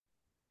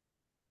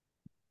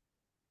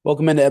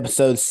Welcome into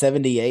episode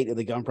 78 of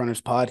the Gump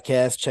Runners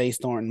podcast. Chase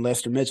Thornton,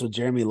 Lester Mitchell,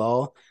 Jeremy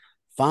Law.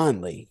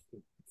 Finally,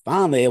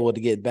 finally able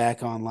to get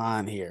back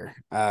online here.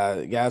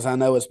 Guys, I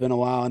know it's been a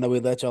while. I know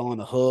we let y'all on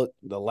the hook.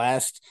 The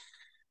last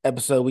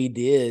episode we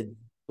did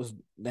was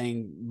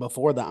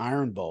before the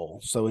Iron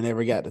Bowl. So we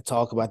never got to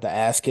talk about the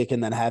ass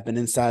kicking that happened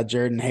inside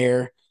Jordan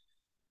Hare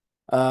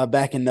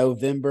back in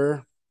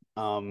November.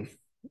 Um,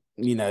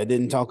 it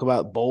didn't talk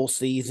about bowl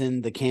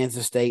season, the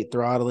Kansas State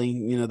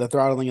throttling, the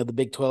throttling of the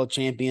Big 12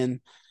 champion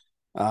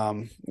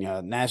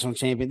national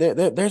champion.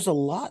 There's a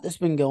lot that's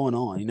been going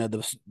on.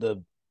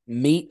 The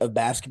meat of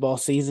basketball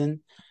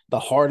season, the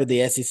heart of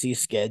the SEC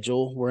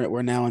schedule.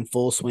 We're now in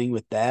full swing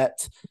with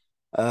that.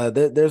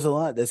 There's a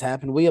lot that's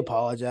happened. We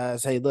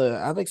apologize. Hey, look,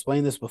 I've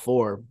explained this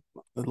before.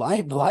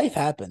 Life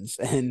happens,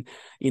 and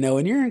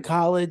when you're in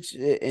college,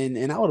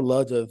 and I would have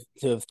loved to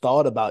have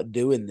thought about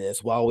doing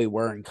this while we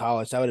were in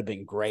college. That would have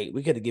been great.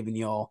 We could have given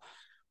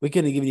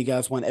you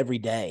guys one every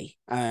day.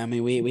 I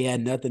mean, we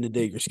had nothing to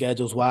do. Your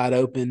schedule's wide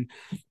open.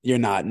 You're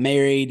not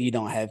married. You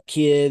don't have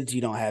kids. You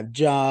don't have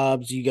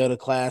jobs. You go to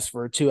class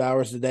for 2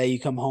 hours a day. You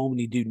come home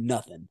and you do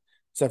nothing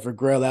except for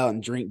grill out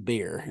and drink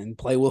beer and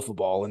play wiffle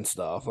ball and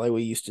stuff like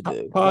we used to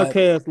do. But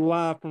Podcast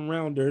live from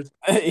Rounders.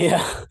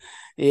 yeah, Once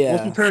we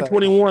yeah. turn So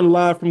 21,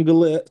 live from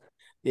Gillette.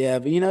 yeah,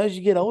 but as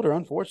you get older,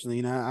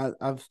 unfortunately,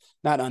 I've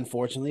not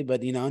unfortunately,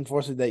 but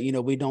unfortunately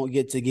that we don't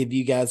get to give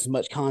you guys as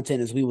much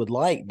content as we would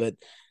like. But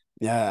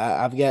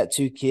yeah, I've got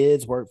two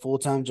kids, work full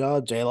time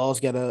job. J Law's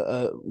got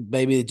a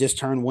baby that just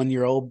turned 1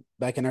 year old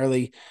back in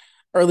early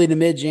to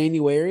mid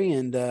January,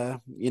 and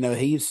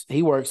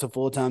he works a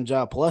full time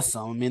job plus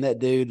some. I mean, that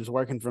dude is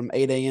working from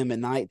 8 a.m. at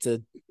night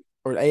to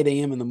or 8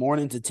 a.m. in the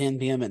morning to 10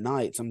 p.m. at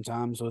night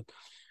sometimes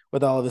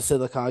with all of the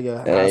Sylacauga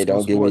high Hey,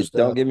 school sports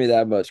don't stuff. give me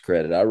that much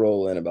credit. I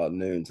roll in about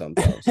noon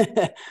sometimes.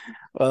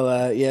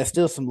 Well, yeah,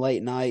 still some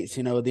late nights.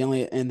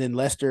 And then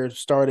Lester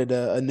started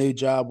a new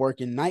job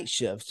working night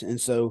shifts, and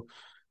so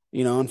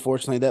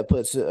unfortunately, that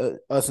puts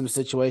us in a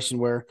situation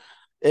where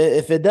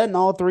if it doesn't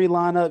all three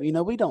line up,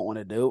 we don't want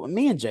to do it.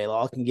 Me and J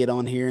Law can get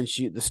on here and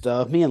shoot the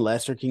stuff. Me and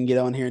Lester can get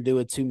on here and do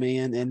a 2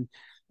 man, and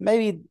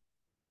maybe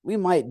we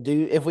might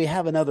do if we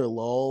have another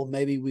lull.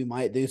 Maybe we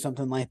might do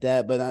something like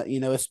that. But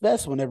it's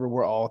best whenever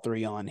we're all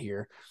three on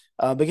here,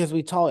 because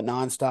we talk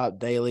nonstop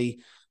daily.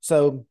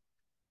 So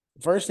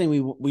first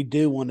thing we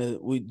do want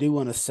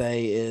to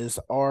say is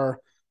our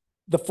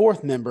the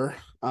fourth member,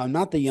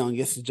 not the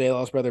youngest. J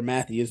Law's brother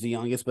Matthew is the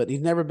youngest, but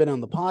he's never been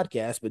on the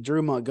podcast. But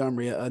Drew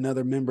Montgomery,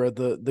 another member of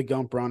the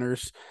Gump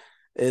Runners,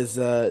 is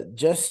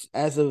just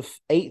as of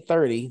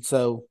 8:30.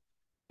 So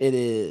it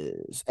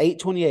is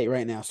 8:28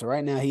 right now. So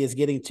right now he is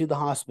getting to the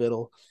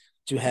hospital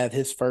to have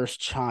his first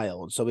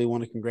child. So we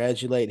want to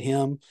congratulate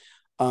him.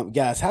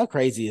 Guys, how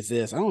crazy is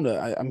this? I don't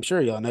know. I'm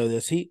sure y'all know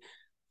this.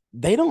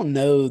 They don't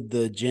know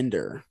the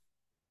gender.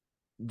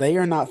 They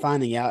are not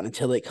finding out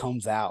until it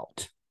comes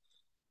out.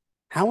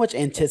 How much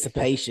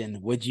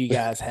anticipation would you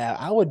guys have?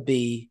 I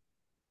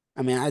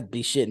mean, I'd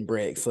be shitting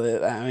bricks.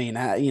 I mean,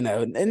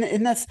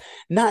 and that's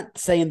not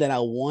saying that I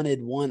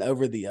wanted one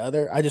over the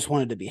other. I just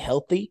wanted to be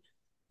healthy,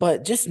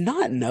 but just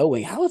not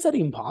knowing how is that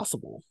even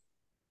possible?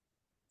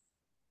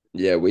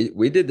 Yeah,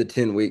 we did the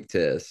 10-week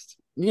test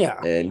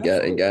Yeah, and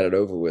got absolutely. it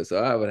over with. So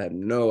I would have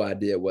no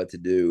idea what to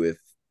do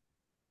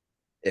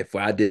if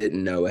I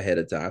didn't know ahead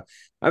of time.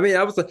 I mean,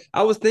 I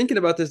was thinking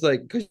about this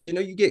like because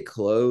you get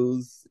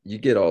clothes, you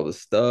get all the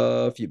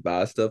stuff, you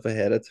buy stuff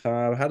ahead of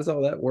time. How does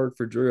all that work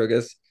for Drew? I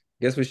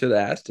guess we should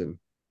have asked him.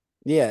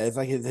 Yeah, it's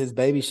like his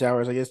baby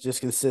showers, I guess,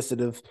 just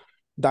consisted of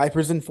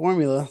diapers and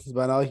formula. That's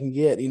about all you can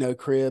get,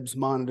 cribs,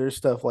 monitors,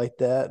 stuff like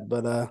that.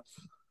 But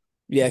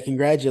yeah,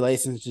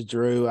 congratulations to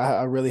Drew.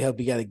 I really hope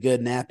he got a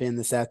good nap in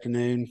this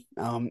afternoon.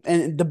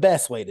 And the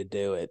best way to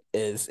do it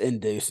is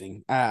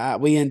inducing.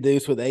 We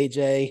induced with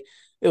AJ.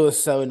 It was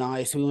so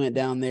nice. We went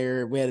down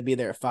there. We had to be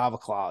there at 5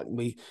 o'clock.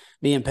 Me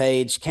and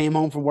Paige came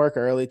home from work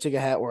early. Took a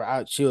hat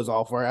where she was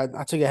off work.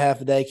 I took a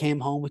half a day.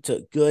 Came home. We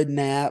took good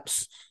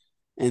naps,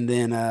 and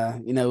then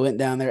went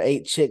down there,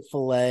 ate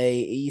Chick-fil-A,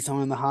 eased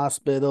on in the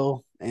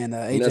hospital, and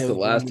And AJ that's the was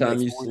born last the time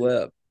next you morning.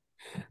 slept.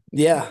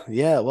 Yeah,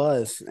 yeah, it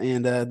was.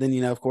 And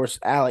then of course,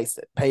 Alex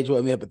Paige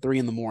woke me up at 3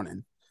 in the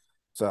morning.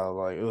 So I was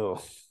like,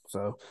 oh,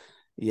 so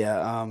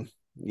yeah,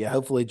 yeah.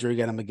 Hopefully, Drew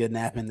got him a good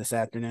nap in this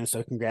afternoon.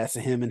 So congrats to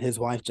him and his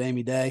wife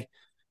Jamie Day.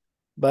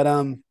 But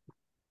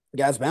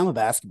guys, Bama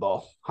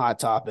basketball, hot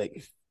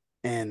topic,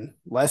 and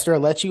Lester, I'll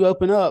let you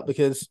open up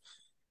because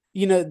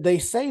they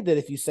say that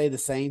if you say the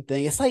same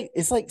thing, it's like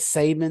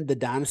Saban, the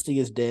dynasty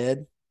is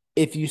dead.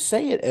 If you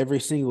say it every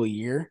single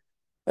year,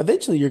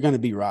 eventually you're going to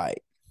be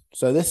right.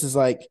 So this is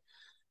like,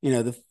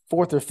 the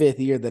fourth or fifth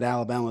year that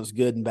Alabama was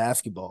good in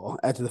basketball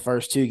after the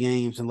first two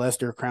games, and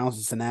Lester crowns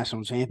us the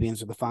national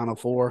champions of the Final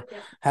Four,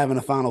 having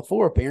a Final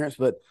Four appearance.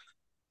 But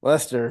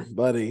Lester,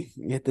 buddy,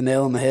 you hit the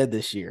nail on the head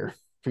this year.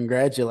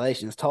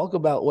 Congratulations. Talk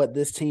about what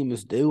this team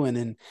is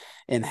doing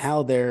and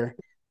how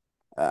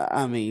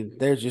I mean,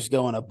 they're just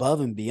going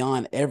above and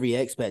beyond every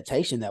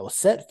expectation that was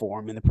set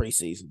for them in the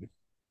preseason.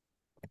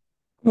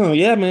 Oh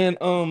yeah, man.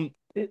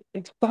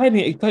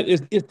 Exciting.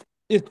 It's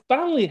It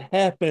finally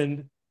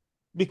happened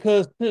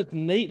because since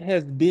Nate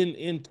has been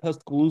in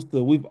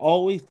Tuscaloosa, we've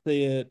always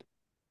said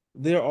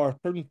there are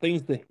certain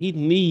things that he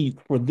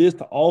needs for this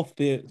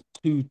offense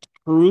to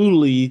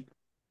truly,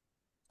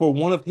 for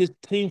one of his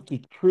teams to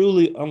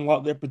truly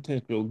unlock their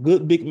potential.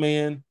 Good big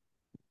man,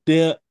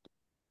 depth,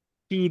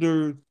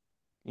 shooters,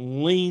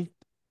 length,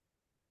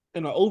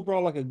 and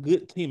overall like a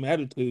good team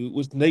attitude,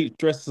 which Nate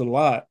stresses a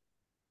lot.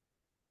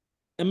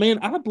 And man,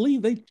 I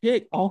believe they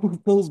check all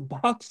of those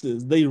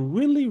boxes. They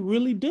really,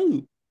 really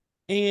do.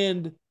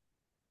 And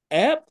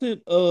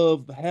absent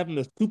of having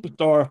a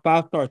superstar,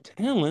 five-star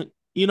talent,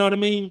 you know what I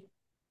mean?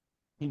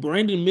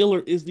 Brandon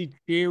Miller is the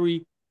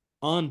cherry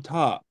on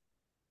top.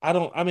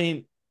 I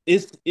mean,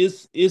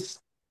 it's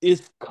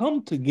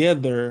come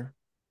together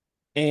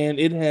and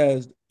it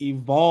has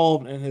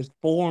evolved and has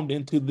formed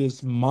into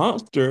this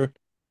monster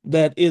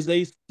that is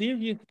a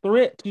serious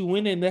threat to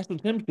win a national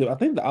championship. I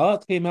think the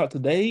odds came out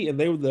today and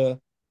they were the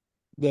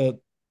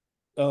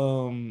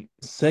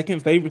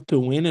second favorite to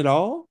win it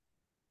all.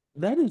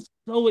 That is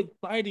so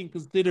exciting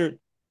considered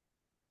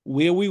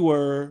where we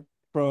were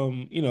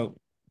from,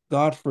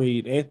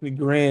 Gottfried, Anthony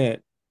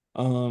Grant,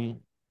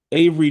 um,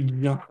 Avery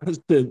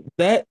Johnson.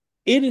 That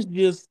it is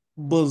just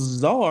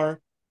bizarre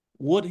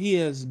what he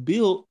has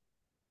built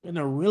in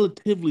a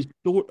relatively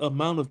short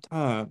amount of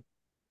time.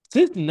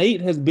 Since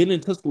Nate has been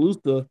in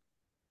Tuscaloosa,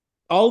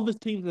 all of his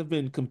teams have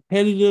been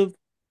competitive,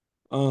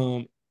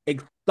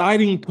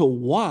 exciting to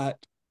watch,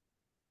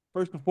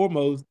 first and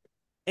foremost.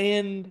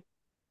 And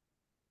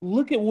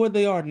look at where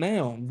they are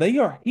now. They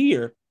are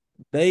here.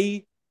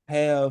 They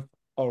have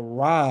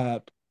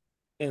arrived.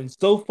 And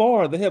so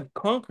far, they have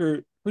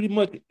conquered pretty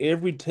much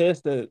every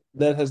test that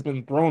has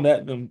been thrown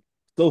at them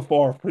so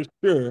far, for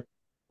sure.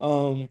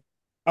 Um,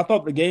 I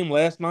thought the game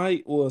last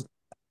night was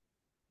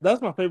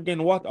that's my favorite game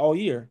to watch all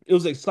year. It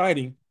was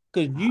exciting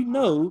because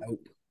Nope.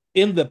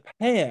 in the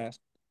past,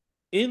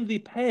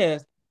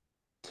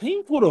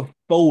 teams would have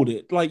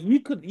folded. Like you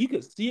could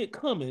see it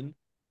coming.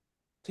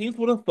 Teams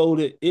would have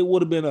folded. It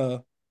would have been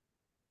a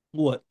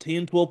what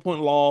 10, 12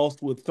 point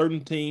loss with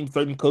certain teams,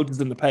 certain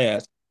coaches in the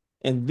past.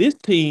 And this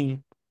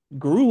team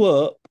grew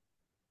up,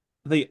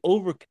 they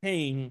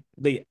overcame,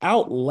 they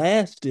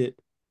outlasted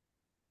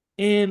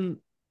and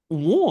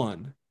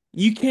won.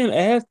 You can't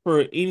ask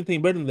for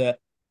anything better than that.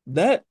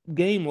 That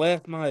game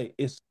last night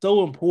is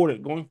so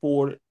important going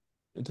forward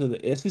into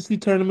the SEC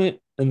tournament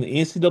and the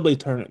NCAA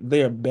tournament.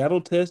 They are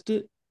battle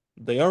tested,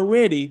 they are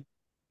ready,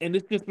 and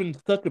it's just been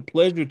such a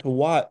pleasure to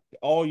watch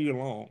all year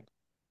long.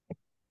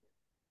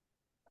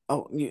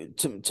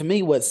 To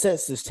me, what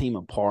sets this team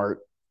apart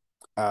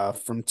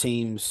from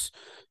teams,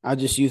 I'll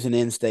just use an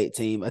in-state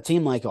team, a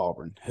team like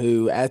Auburn,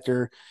 who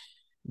after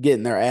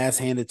getting their ass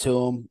handed to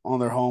them on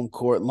their home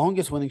court,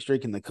 longest winning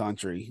streak in the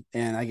country,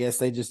 and I guess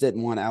they just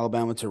didn't want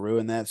Alabama to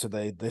ruin that, so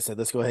they said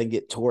let's go ahead and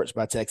get torched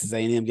by Texas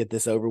A&M, get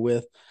this over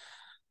with.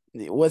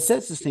 What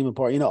sets this team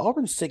apart,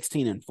 Auburn's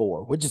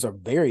 16-4, which is a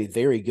very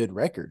very good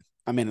record.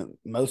 I mean,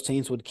 most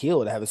teams would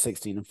kill to have a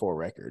 16-4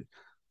 record,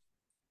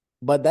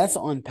 but that's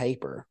on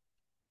paper.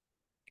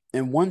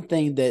 And one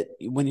thing that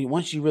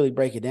once you really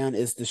break it down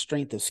is the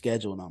strength of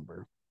schedule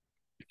number.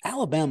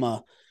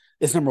 Alabama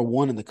is number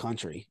one in the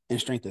country in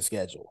strength of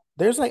schedule.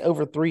 There's like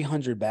over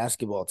 300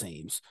 basketball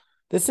teams.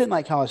 This isn't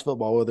like college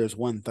football where there's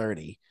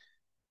 130.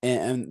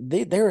 And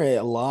there are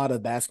a lot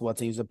of basketball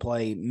teams that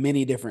play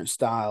many different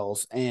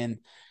styles. And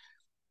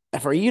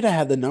for you to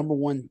have the number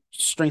one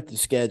strength of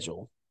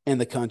schedule in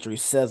the country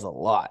says a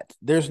lot.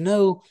 There's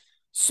no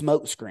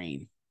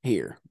smokescreen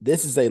here.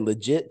 This is a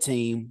legit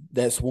team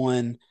that's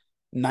won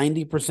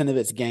 90% of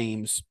its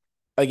games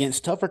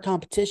against tougher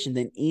competition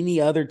than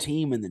any other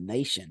team in the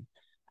nation.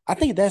 I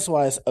think that's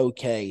why it's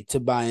okay to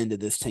buy into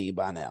this team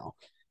by now.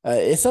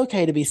 It's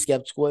okay to be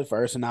skeptical at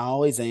first, and I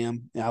always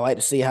am. I like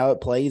to see how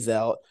it plays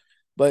out.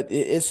 But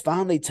it's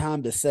finally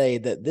time to say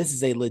that this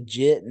is a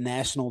legit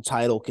national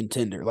title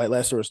contender, like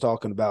Lester was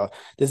talking about.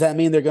 Does that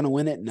mean they're going to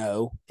win it?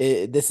 No.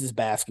 This is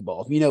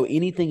basketball. If you know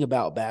anything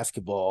about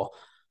basketball,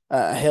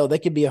 hell, they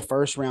could be a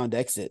first round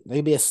exit. They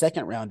could be a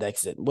second round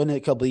exit. Wasn't it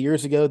a couple of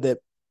years ago that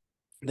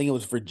I think it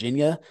was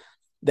Virginia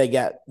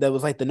that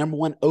was like the number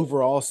one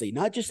overall seed,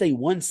 not just a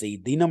one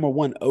seed, the number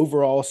one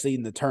overall seed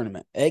in the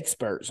tournament.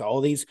 Experts,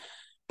 all these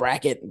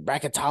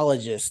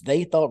bracketologists,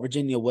 they thought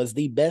Virginia was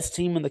the best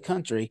team in the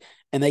country,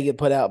 and they get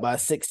put out by a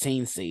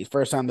 16 seed.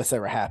 First time this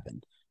ever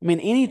happened. I mean,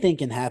 anything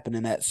can happen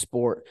in that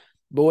sport,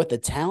 but with the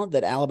talent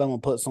that Alabama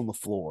puts on the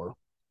floor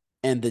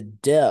and the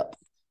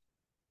depth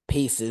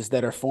pieces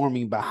that are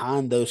forming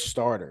behind those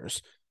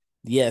starters,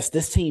 yes,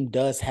 this team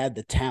does have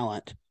the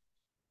talent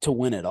to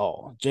win it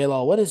all. J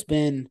Law, what has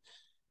been,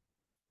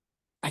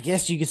 I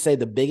guess you could say,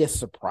 the biggest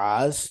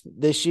surprise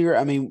this year?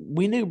 I mean,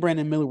 we knew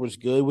Brandon Miller was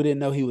good. We didn't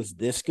know he was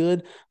this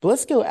good. But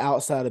let's go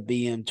outside of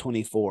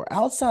BM24.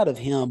 Outside of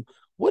him,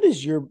 who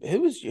was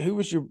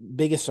your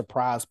biggest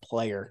surprise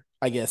player,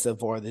 I guess, so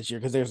far this year?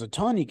 Because there's a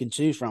ton you can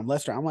choose from.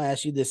 Lester, I'm going to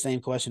ask you this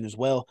same question as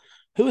well.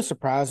 Who is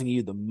surprising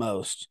you the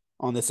most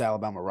on this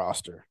Alabama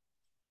roster?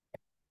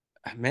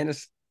 Man,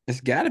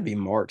 it's got to be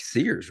Mark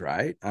Sears,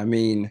 right? I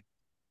mean,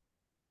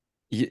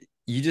 you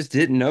you just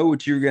didn't know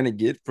what you were going to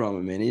get from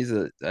him. And he's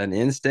an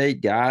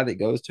in-state guy that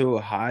goes to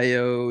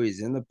Ohio.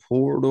 He's in the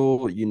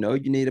portal. You know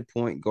you need a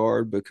point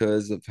guard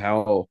because of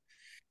how,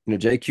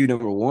 JQ,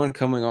 number one,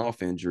 coming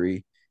off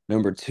injury.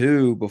 Number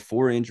two,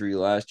 before injury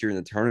last year in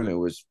the tournament,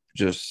 was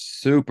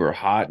just super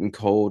hot and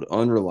cold,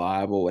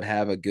 unreliable, would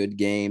have a good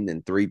game,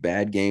 then three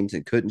bad games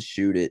and couldn't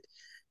shoot it.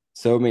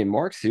 So, I mean,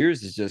 Mark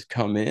Sears has just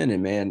come in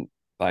and, man,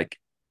 like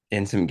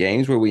in some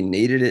games where we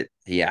needed it,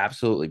 he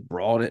absolutely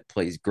brought it,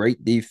 plays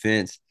great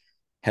defense,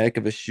 heck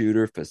of a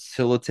shooter,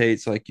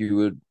 facilitates like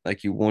you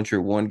want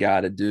your one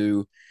guy to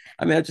do.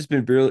 I mean, I've just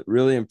been really,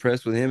 really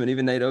impressed with him. And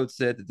even Nate Oates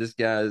said that this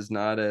guy is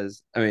not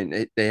as, I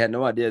mean, they had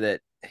no idea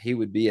that he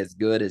would be as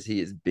good as he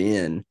has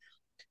been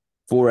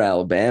for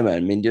Alabama.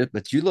 I mean,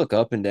 but you look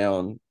up and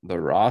down the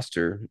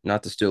roster,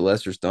 not to steal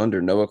Lester's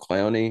thunder, Noah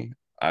Clowney,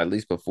 at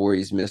least before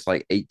he's missed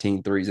like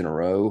 18 threes in a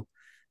row,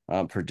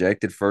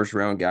 projected first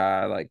round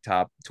guy, like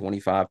top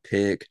 25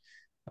 pick.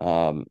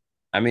 Um,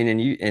 I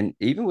mean, and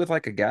even with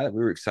like a guy that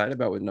we were excited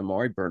about with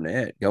Namari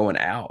Burnett going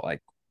out,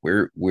 like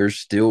we're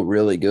still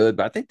really good.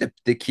 But I think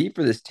the key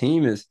for this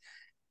team is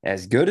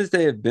as good as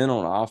they have been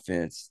on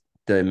offense,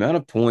 the amount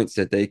of points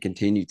that they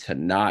continue to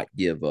not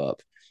give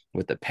up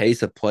with the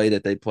pace of play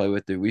that they play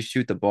with. Do we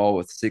shoot the ball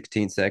with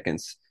 16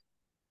 seconds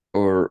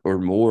or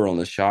more on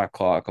the shot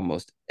clock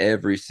almost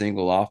every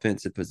single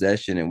offensive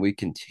possession, and we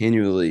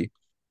continually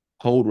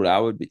hold what I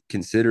would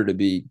consider to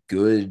be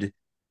good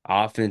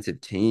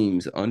offensive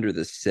teams under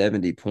the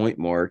 70-point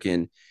mark.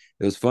 And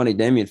it was funny,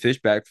 Damian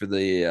Fishback for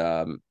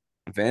the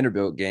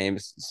Vanderbilt game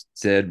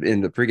said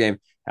in the pregame,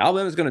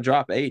 Alabama's going to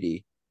drop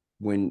 80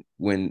 when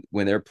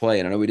they're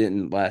playing. I know we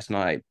didn't last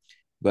night,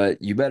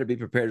 but you better be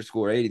prepared to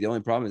score 80. The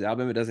only problem is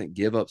Alabama doesn't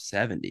give up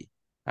 70.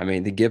 I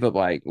mean, they give up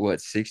like what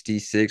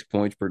 66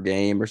 points per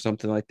game or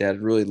something like that. A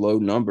really low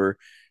number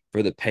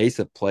for the pace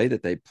of play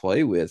that they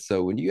play with.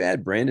 So when you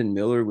add Brandon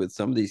Miller with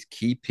some of these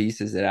key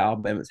pieces that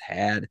Alabama's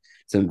had,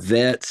 some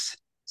vets,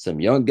 some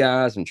young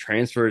guys, some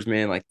transfers,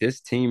 man, like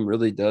this team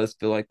really does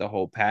feel like the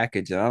whole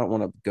package. And I don't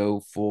want to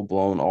go full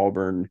blown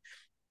Auburn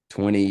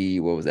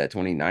 20, what was that,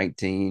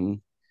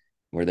 2019,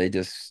 where they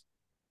just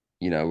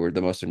were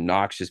the most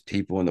obnoxious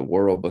people in the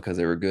world because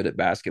they were good at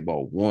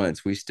basketball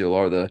once. We still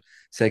are the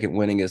second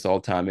winningest all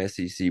time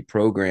SEC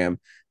program.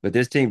 But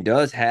this team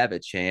does have a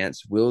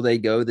chance. Will they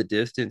go the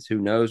distance? Who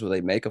knows? Will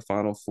they make a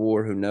Final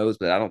Four? Who knows?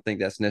 But I don't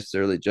think that's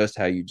necessarily just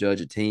how you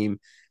judge a team.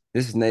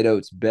 This is Nate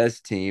Oates'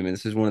 best team, and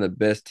this is one of the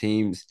best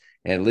teams,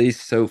 at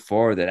least so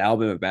far, that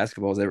Alabama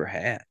basketball has ever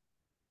had.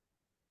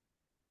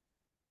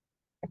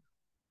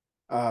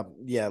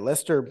 Yeah,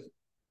 Lester,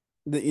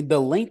 the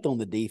length on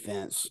the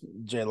defense,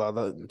 J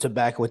Law, to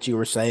back what you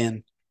were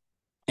saying,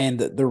 and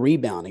the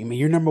rebounding. I mean,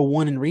 you're number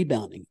one in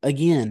rebounding.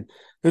 Again,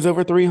 there's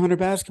over 300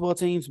 basketball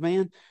teams,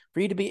 man. For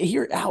you to be,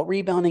 you're out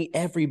rebounding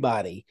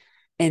everybody.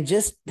 And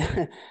just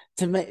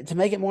to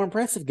make it more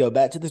impressive, go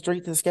back to the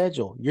strength of the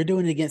schedule. You're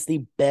doing it against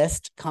the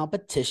best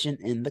competition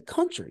in the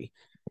country.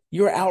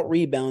 You're out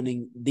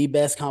rebounding the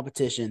best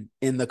competition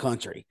in the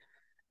country.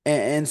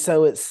 And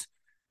so it's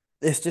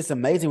just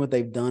amazing what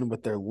they've done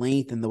with their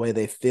length and the way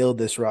they filled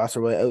this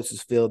roster, way Oates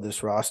has filled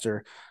this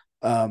roster.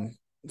 So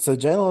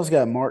JLo's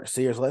got Mark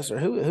Sears. Lester,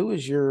 who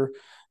is your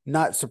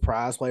not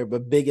surprise player,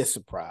 but biggest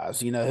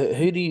surprise?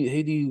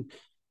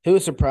 Who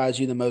has surprised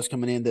you the most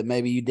coming in that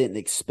maybe you didn't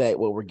expect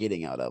what we're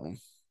getting out of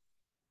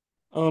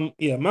them?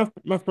 Yeah,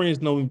 my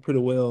friends know me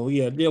pretty well.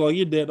 Yeah, like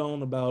you're dead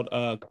on about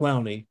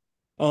Clowney.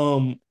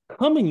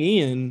 Coming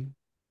in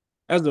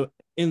as a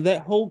in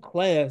that whole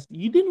class,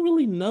 you didn't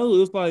really know. It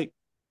was like,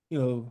 you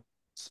know,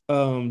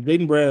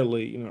 Jaden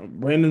Bradley,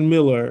 Brandon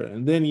Miller,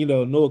 and then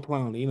Noah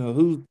Clowney.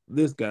 Who's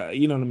this guy?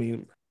 You know what I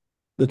mean?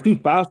 The two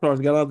five stars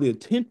got all the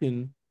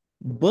attention,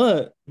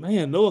 but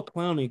man, Noah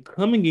Clowney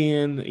coming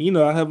in.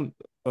 I have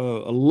a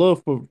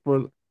love for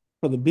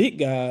the big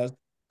guys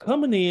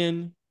coming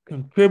in,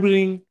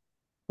 contributing,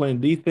 playing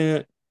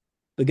defense.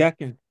 The guy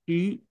can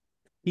shoot.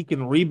 He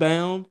can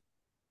rebound.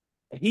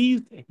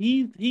 He's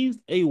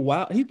a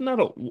wild. He's not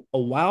a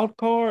wild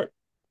card,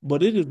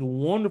 but it is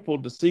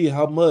wonderful to see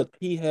how much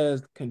he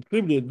has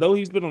contributed. Though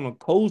he's been on a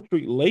cold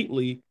streak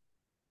lately.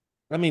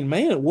 I mean,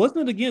 man,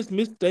 wasn't it against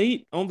Miss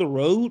State on the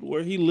road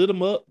where he lit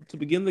him up to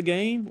begin the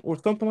game or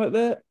something like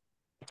that?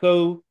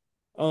 So,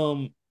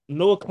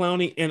 Noah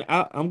Clowney, and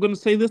I'm going to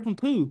say this one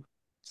too.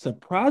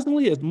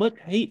 Surprisingly, as much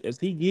hate as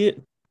he gets,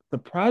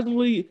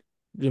 surprisingly,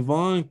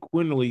 Javon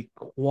Quinley,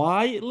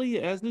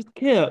 quietly as is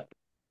kept,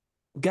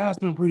 guy's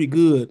been pretty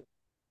good.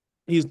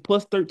 He's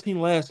plus 13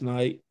 last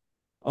night.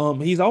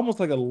 He's almost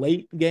like a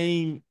late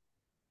game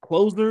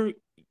closer.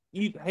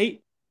 You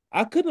hate.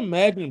 I couldn't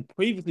imagine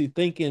previously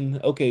thinking,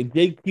 okay,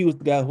 JQ is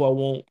the guy who I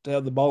want to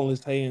have the ball in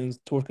his hands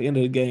towards the end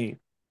of the game.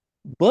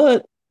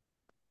 But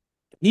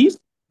he's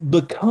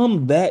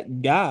become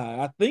that guy.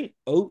 I think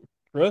Oak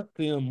trusts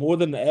him more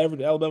than the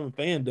average Alabama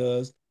fan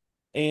does.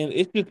 And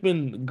it's just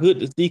been good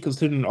to see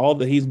considering all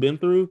that he's been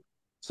through.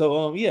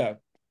 So yeah,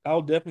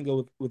 I'll definitely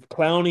go with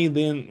Clowney,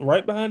 then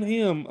right behind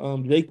him,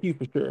 JQ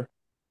for sure.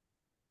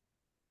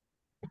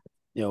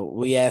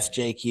 We asked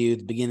JQ at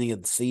the beginning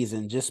of the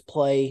season, just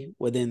play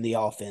within the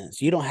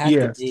offense. You don't have to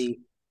Yes. be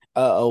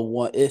a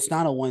one. It's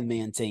not a one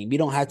man team. You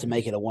don't have to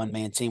make it a one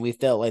man team. We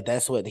felt like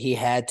that's what he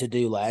had to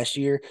do last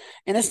year,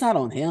 and it's not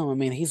on him. I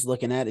mean, he's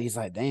looking at it. He's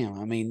like, damn.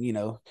 I mean,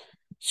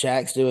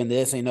 Shaq's doing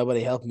this. Ain't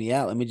nobody helping me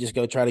out. Let me just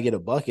go try to get a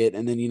bucket,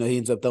 and then he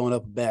ends up throwing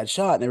up a bad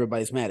shot, and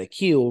everybody's mad at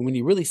Q. And when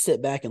you really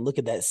sit back and look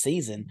at that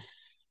season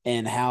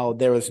and how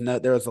there was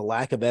a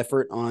lack of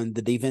effort on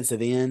the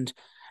defensive end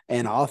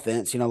and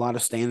offense, a lot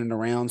of standing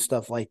around,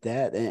 stuff like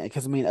that.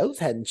 Because Oates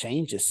hadn't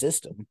changed his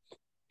system.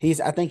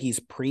 I think he's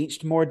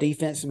preached more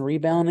defense and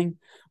rebounding,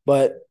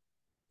 but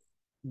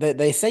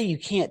they say you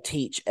can't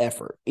teach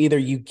effort. Either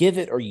you give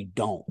it or you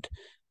don't.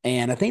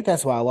 And I think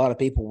that's why a lot of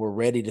people were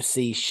ready to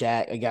see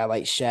a guy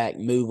like Shaq,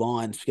 move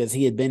on, because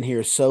he had been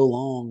here so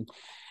long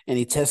and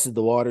he tested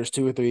the waters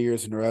 2 or 3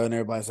 years in a row. And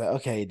everybody's like,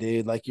 okay,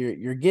 dude, like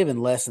you're giving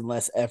less and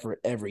less effort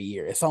every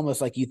year. It's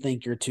almost like you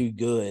think you're too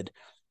good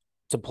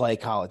to play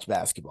college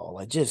basketball.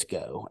 Like, just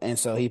go. And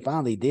so he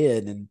finally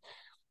did.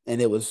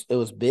 And it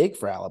was big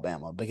for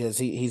Alabama because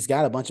he's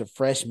got a bunch of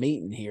fresh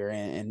meat in here,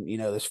 and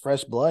there's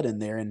fresh blood in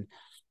there,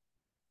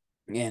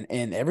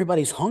 and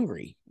everybody's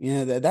hungry.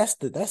 That's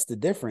the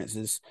difference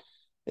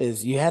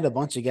is you had a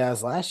bunch of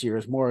guys last year. It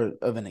was more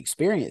of an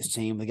experienced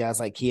team. The guys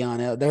like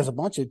Keon, there's a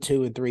bunch of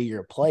 2 and 3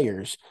 year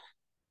players,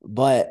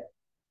 but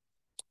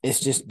it's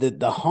just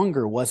the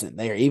hunger wasn't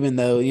there, even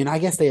though, I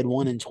guess they had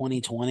won in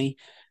 2020.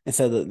 And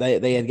so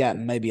they had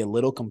gotten maybe a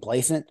little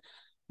complacent,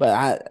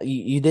 but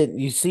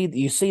you see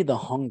the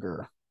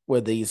hunger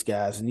with these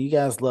guys, and you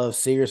guys love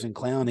Sears and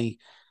Clowney.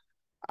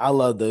 I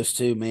love those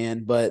two,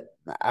 man. But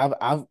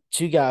I've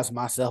two guys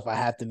myself I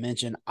have to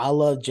mention. I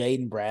love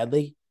Jaden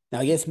Bradley. Now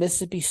against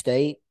Mississippi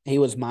State, he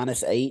was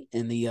 -8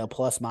 in the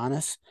plus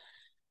minus,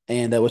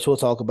 and which we'll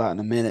talk about in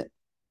a minute.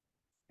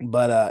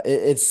 But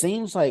it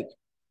seems like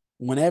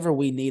whenever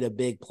we need a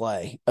big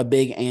play, a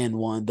big and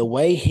one, the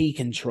way he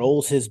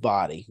controls his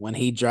body when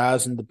he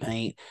drives in the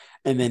paint,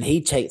 and then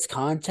he takes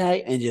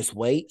contact and just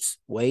waits,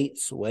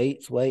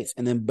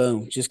 and then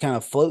boom, just kind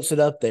of floats it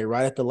up there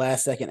right at the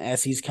last second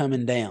as he's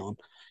coming down.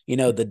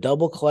 The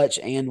double clutch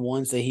and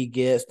ones that he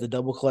gets, the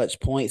double clutch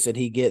points that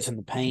he gets in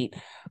the paint,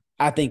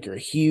 I think are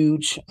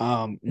huge.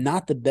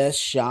 Not the best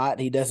shot.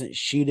 He doesn't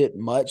shoot it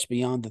much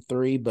beyond the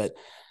three, but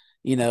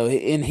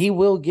and he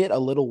will get a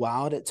little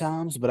wild at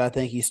times, but I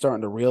think he's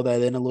starting to reel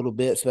that in a little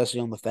bit, especially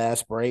on the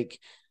fast break.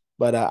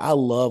 But I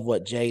love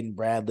what Jaden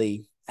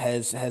Bradley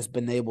has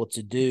been able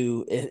to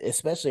do,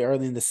 especially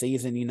early in the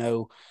season.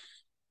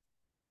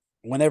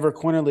 Whenever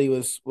Quinterly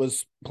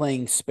was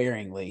playing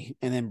sparingly,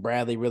 and then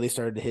Bradley really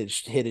started to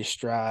hit his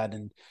stride,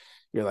 and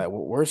you're like,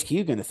 well, where's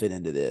Q going to fit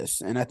into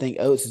this? And I think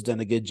Oates has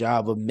done a good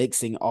job of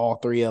mixing all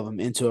three of them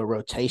into a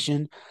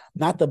rotation.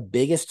 Not the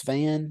biggest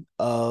fan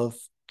of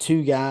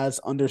two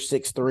guys under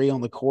 6'3" on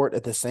the court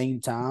at the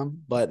same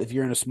time, but if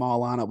you're in a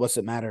small lineup, what's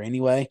it matter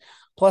anyway?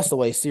 Plus the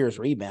way Sears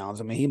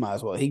rebounds, he might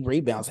as well. He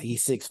rebounds like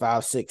he's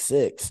 6'5",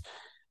 6'6".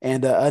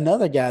 And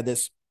another guy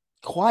that's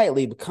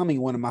quietly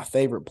becoming one of my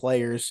favorite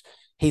players.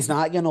 He's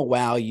not going to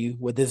wow you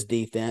with his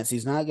defense.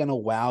 He's not going to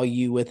wow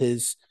you with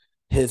his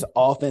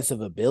offensive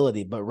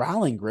ability, but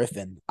Rylan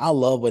Griffin, I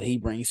love what he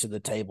brings to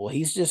the table.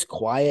 He's just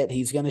quiet.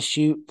 He's going to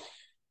shoot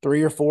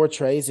 3 or 4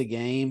 trays a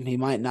game. He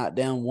might knock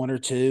down 1 or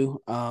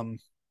 2.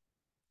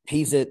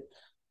 He's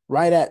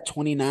right at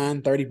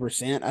 29,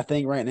 30%, I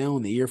think, right now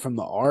in the year from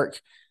the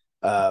arc.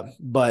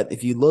 But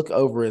if you look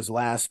over his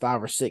last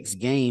 5 or 6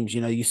 games,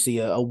 you see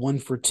a 1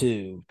 for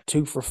 2,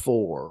 2 for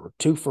 4,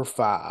 2 for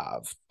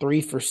 5,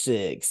 3 for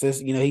 6.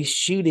 He's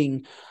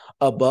shooting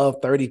above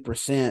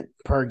 30%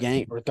 per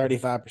game, or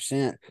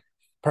 35%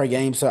 per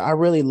game. So I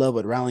really love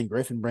what Rylan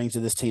Griffin brings to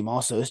this team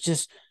also. It's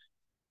just,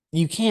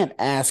 you can't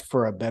ask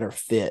for a better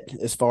fit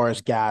as far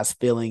as guys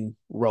filling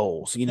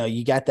roles.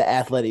 You got the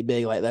athletic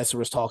big, like Lester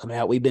was talking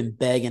about. We've been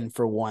begging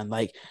for one.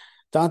 Like,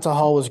 Donta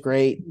Hall was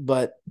great,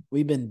 but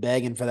we've been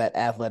begging for that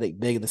athletic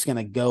big that's going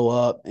to go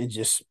up and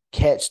just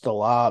catch the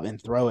lob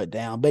and throw it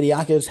down.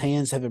 Bediako's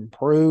hands have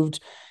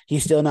improved.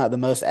 He's still not the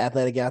most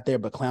athletic out there,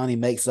 but Clowney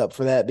makes up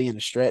for that being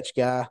a stretch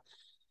guy.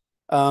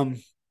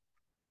 Jayla,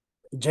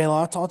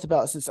 I talked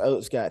about since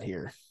Oates got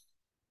here.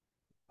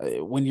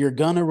 When you're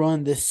going to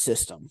run this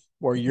system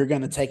where you're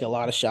going to take a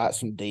lot of shots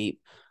from deep,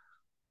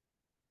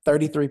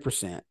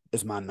 33%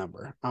 is my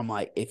number. I'm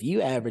like, if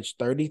you average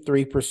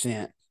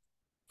 33%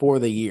 for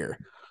the year,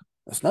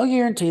 that's no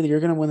guarantee that you're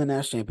going to win the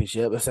national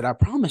championship. I said, I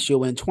promise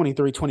you'll win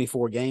 23,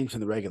 24 games in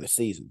the regular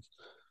season.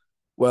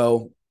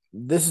 Well,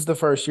 this is the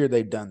first year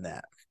they've done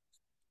that.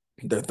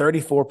 They're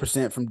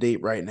 34% from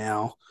deep right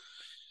now.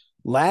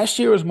 Last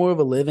year was more of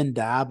a live and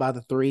die by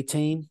the 3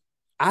 team.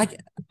 I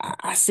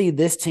see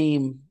this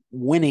team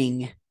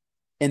winning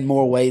in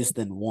more ways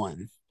than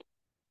one.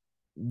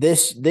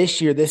 This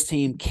year, this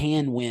team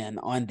can win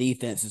on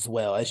defense as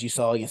well, as you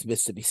saw against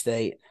Mississippi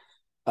State.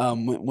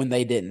 When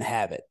they didn't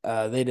have it.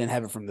 They didn't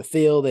have it from the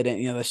field. They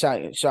didn't,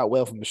 they shot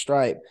well from the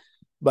stripe.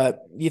 But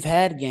you've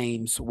had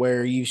games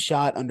where you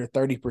shot under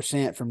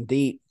 30% from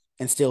deep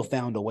and still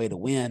found a way to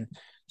win.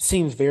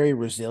 Seems very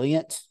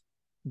resilient.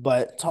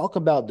 But talk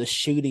about the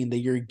shooting that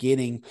you're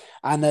getting.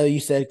 I know you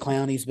said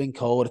Clowney's been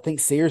cold. I think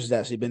Sears has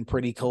actually been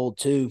pretty cold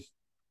too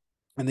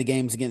in the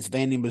games against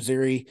Vandy,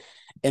 Missouri,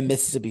 and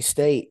Mississippi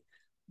State.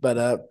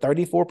 But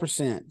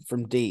 34%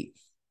 from deep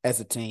as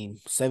a team,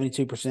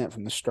 72%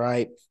 from the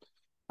stripe.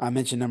 I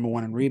mentioned number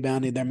one in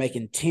rebounding. They're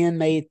making 10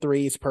 made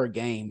threes per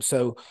game.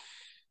 So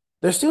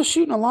they're still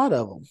shooting a lot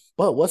of them.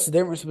 But what's the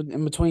difference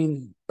in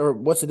between, or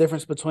what's the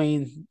difference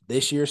between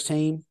this year's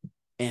team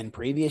and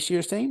previous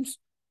year's teams?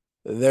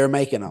 They're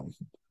making them.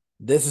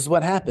 This is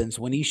what happens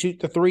when you shoot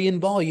the three in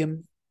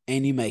volume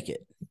and you make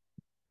it.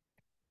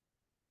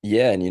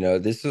 Yeah,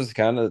 and this was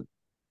kind of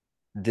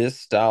this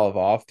style of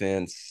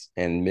offense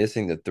and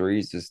missing the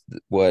threes is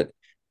what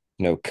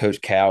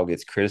Coach Cal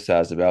gets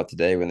criticized about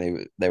today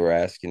when they were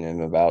asking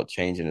him about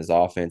changing his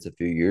offense a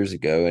few years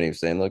ago, and he was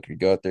saying, "Look, you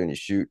go out there and you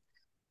shoot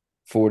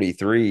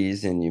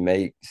 43s and you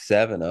make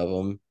 7 of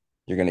them,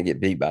 you're going to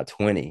get beat by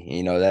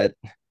 20." That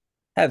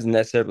hasn't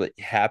necessarily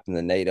happened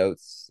to Nate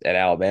Oates at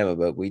Alabama,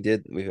 but we've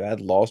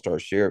had lost our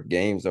share of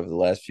games over the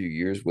last few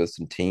years with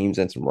some teams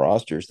and some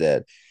rosters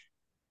that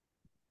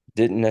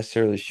didn't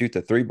necessarily shoot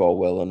the three ball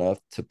well enough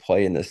to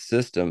play in the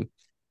system.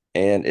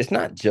 And it's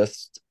not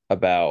just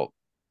about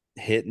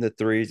hitting the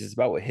threes, it's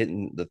about what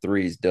hitting the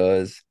threes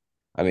does.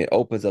 I mean, it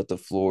opens up the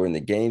floor in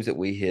the games that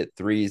we hit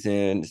threes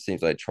in. It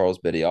seems like Charles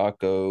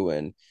Bediako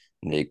and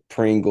Nick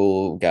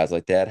Pringle, guys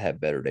like that,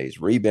 have better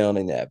days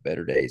rebounding. They have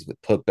better days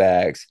with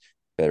putbacks,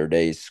 better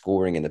days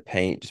scoring in the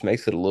paint. Just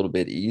makes it a little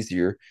bit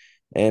easier.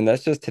 And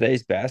that's just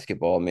today's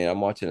basketball. I mean,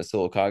 I'm watching a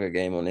Sylacauga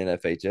game on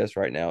NFHS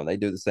right now, and they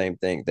do the same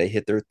thing. They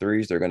hit their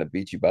threes, they're going to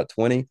beat you by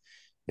 20.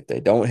 If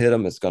they don't hit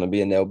them, it's going to be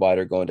a nail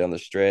biter going down the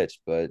stretch.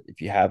 But if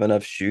you have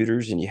enough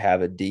shooters and you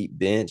have a deep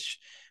bench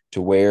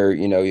to where,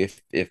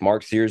 if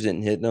Mark Sears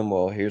isn't hitting them,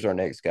 well, here's our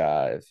next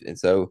guy. And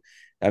so,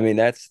 I mean,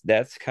 that's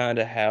kind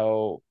of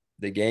how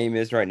the game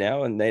is right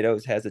now. And Nate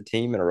Oates has a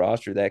team and a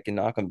roster that can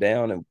knock them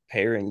down, and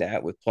pairing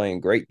that with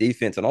playing great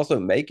defense and also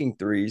making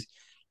threes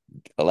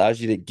allows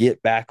you to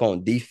get back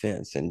on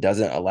defense and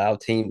doesn't allow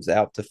teams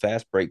out to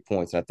fast break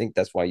points. And I think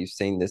that's why you've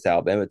seen this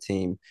Alabama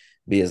team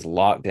be as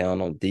locked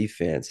down on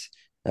defense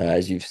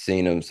as you've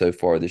seen them so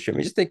far this year. I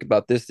mean, just think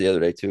about this the other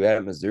day, too.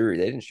 At Missouri,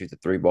 they didn't shoot the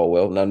three ball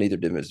well. No, neither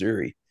did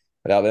Missouri.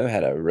 But Alabama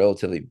had a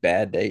relatively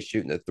bad day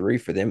shooting the three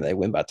for them. They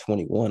win by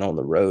 21 on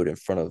the road in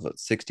front of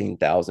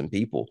 16,000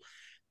 people.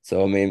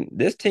 So, I mean,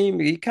 this team,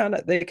 they kind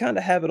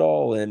of have it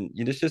all. And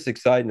it's just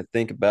exciting to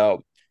think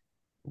about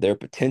their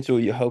potential.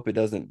 You hope it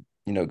doesn't,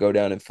 go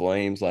down in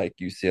flames like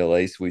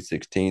UCLA Sweet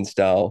 16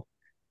 style.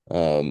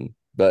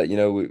 But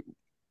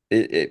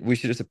we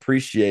should just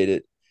appreciate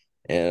it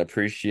and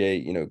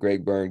appreciate,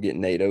 Greg Byrne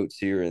getting Nate Oates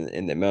here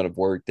and the amount of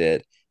work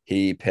that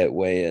he,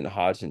 Petway, and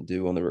Hodgson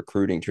do on the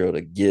recruiting trail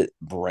to get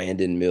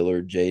Brandon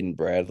Miller, Jaden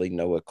Bradley,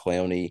 Noah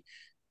Clowney,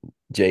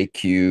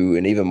 JQ,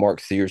 and even Mark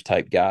Sears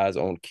type guys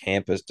on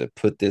campus to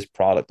put this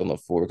product on the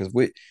floor. Because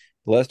me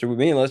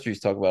and Lester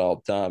used to talk about it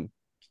all the time.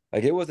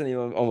 Like, it wasn't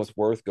even almost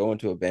worth going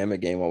to a Bama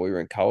game while we were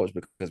in college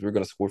because we were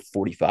going to score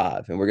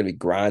 45 and we're going to be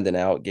grinding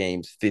out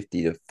games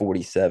 50 to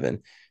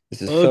 47.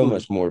 This is so Ugly,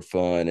 much more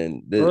fun,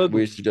 and we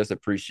ugly. should just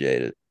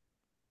appreciate it.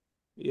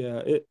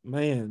 Yeah,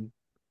 man.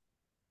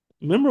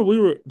 Remember we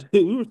were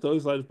so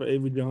excited for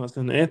Avery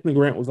Johnson. Anthony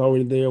Grant was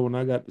already there when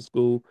I got to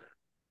school.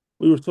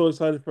 We were so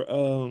excited for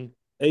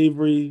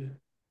Avery.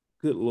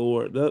 Good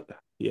Lord.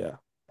 Yeah.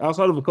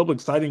 Outside of a couple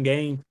exciting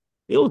games,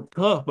 it was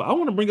tough. But I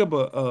want to bring up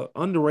a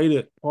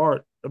underrated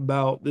part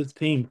about this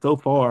team so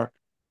far.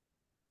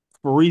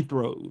 Free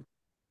throws.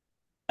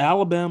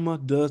 Alabama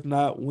does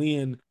not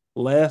win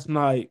last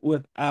night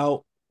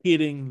without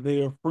hitting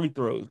their free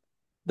throws.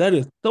 That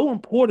is so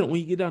important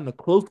when you get down to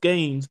close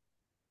games.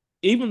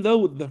 Even though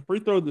with the free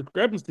throw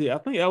discrepancy, I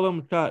think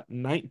Alabama shot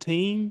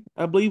 19,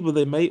 I believe, but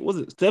they made, was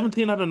it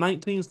 17 out of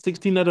 19,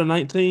 16 out of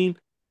 19,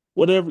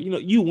 whatever.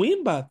 You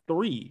win by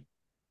three.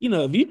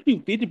 If you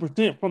shoot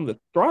 50% from the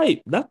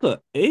stripe, that's a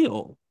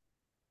L.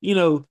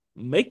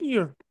 Making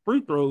your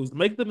free throws,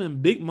 make them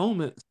in big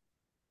moments,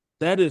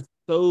 that is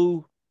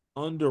so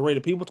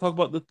underrated. People talk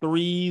about the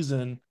threes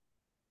and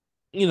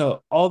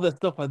all that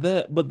stuff like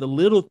that. But the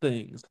little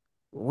things,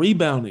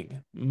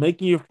 rebounding,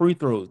 making your free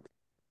throws,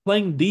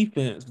 playing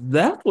defense,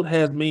 that's what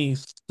has me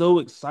so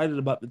excited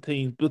about the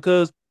team.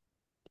 Because,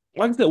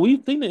 like I said,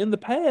 we've seen it in the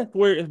past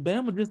where if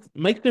Bama just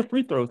makes their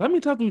free throws, how many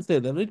times have we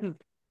said that? They just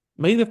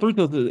made their free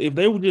throws. If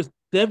they were just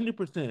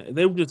 70%, if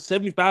they were just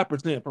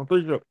 75% for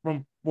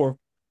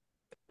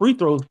free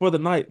throws for the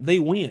night, they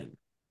win.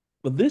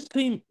 But this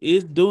team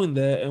is doing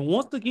that. And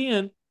once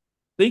again,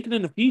 thinking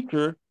in the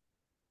future,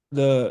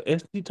 the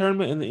SEC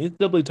tournament and the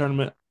NCAA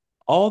tournament,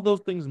 all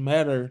those things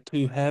matter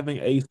to having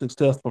a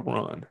successful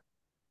run.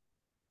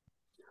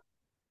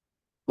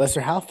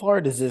 Lester, how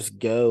far does this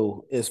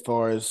go as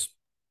far as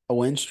a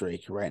win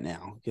streak right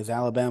now? Because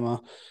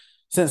Alabama,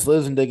 since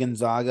losing to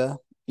Gonzaga,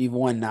 you've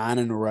won 9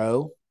 in a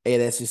row,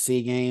 8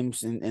 SEC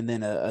games, and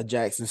then a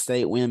Jackson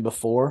State win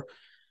before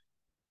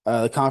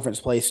the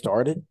conference play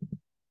started.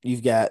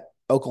 You've got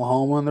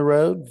Oklahoma on the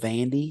road,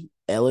 Vandy,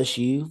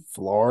 LSU,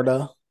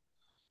 Florida,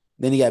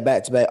 Then you got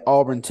back to back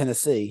Auburn,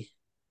 Tennessee.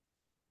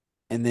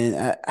 And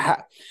then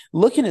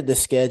looking at the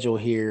schedule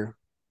here,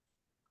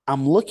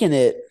 I'm looking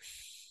at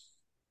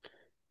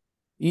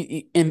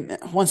and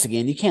once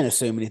again, you can't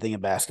assume anything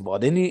in basketball.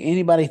 Didn't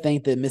anybody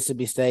think that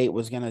Mississippi State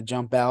was going to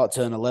jump out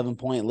to an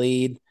 11-point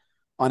lead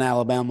on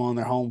Alabama on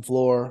their home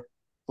floor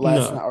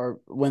last night No. or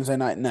Wednesday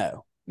night?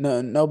 No,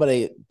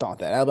 nobody thought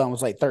that. Alabama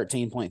was like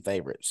 13-point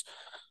favorites,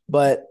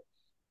 but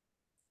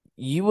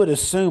you would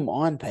assume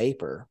on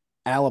paper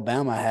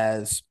Alabama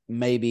has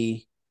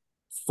maybe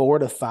 4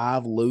 to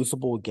 5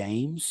 losable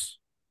games.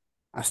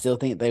 I still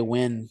think they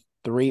win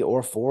 3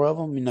 or 4 of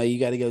them. You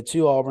got to go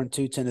to Auburn,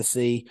 to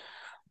Tennessee.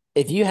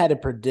 If you had to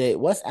predict,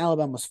 what's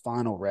Alabama's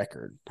final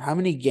record? How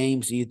many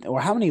games or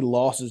how many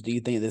losses do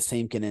you think this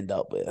team can end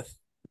up with?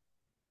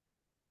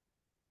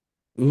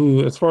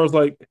 Ooh, as far as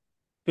like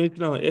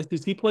finishing on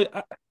SEC play,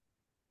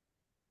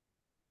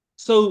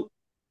 so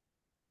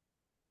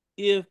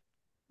if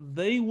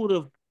they would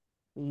have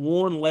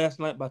won last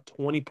night by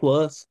 20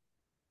 plus,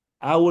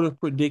 I would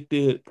have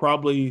predicted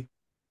probably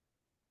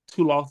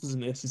 2 losses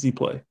in SEC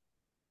play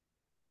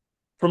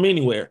from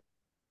anywhere.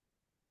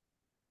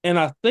 And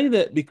I say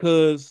that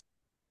because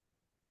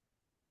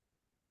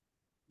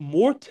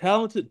more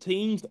talented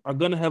teams are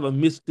going to have a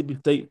Mississippi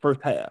State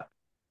first half.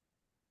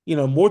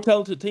 More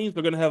talented teams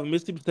are going to have a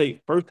Mississippi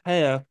State first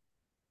half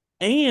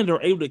and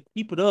are able to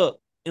keep it up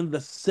in the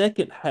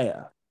second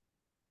half.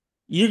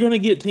 You're going to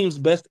get teams'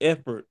 best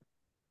effort,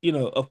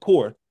 of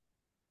course,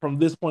 from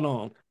this point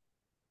on.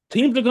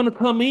 Teams are going to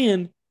come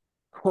in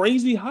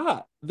crazy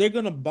hot. They're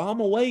going to bomb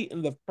away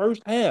in the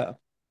first half.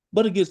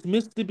 But against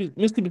Mississippi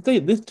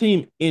State, this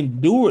team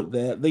endured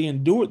that. They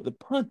endured the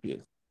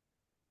punches.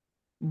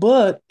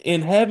 But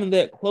in having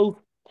that close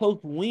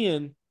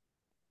win,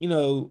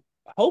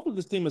 hopefully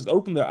this team has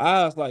opened their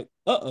eyes like,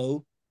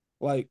 uh-oh,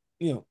 like,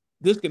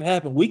 this can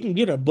happen. We can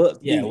get our butts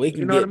Yeah, beat. we You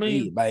can know what I get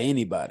mean? beat by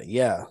anybody.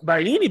 Yeah.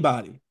 By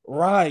anybody.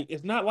 Right.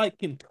 It's not like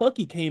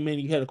Kentucky came in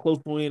and you had a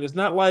close win. It's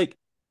not like,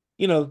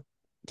 you know,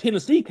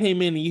 Tennessee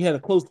came in and you had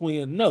a close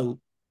win. No,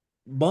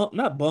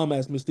 not bum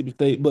ass Mississippi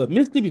State, but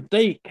Mississippi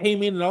State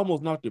came in and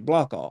almost knocked your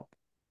block off.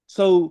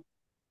 So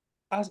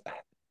I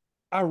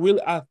I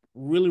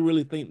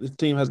really think this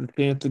team has a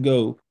chance to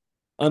go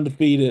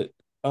undefeated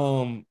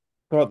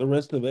throughout the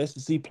rest of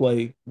SEC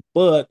play.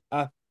 But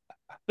I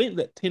think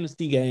that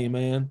Tennessee game,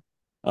 man,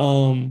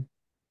 because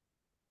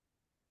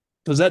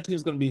that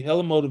team's going to be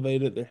hella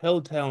motivated. They're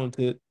hella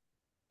talented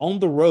on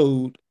the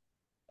road.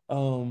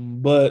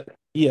 But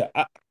yeah,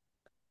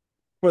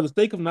 for the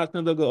sake of not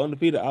saying they'll go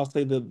undefeated, I'll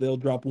say that they'll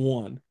drop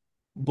one.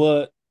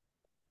 But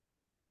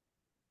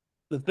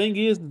the thing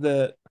is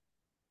that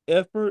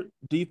effort,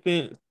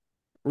 defense,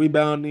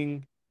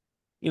 rebounding,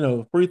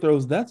 free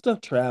throws, that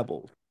stuff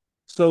travels.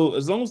 So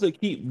as long as they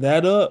keep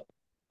that up,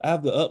 I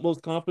have the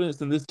utmost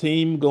confidence in this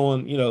team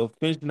going,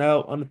 finishing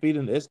out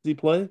undefeated in SEC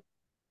play.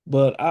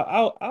 But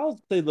I'll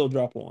say they'll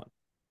drop one.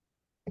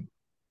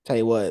 Tell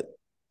you what,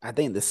 I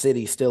think the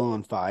city's still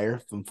on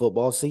fire from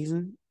football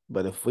season.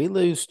 But if we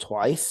lose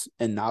twice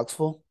in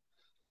Knoxville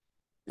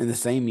in the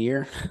same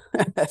year,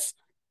 that's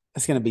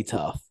going to be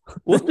tough.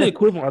 What's the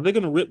equivalent? Are they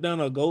going to rip down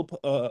a goal,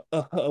 what,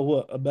 a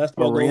A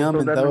basketball goal and rim throw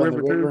and that in the throw it in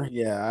the river too? river?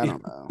 Yeah, I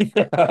don't know.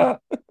 Yeah.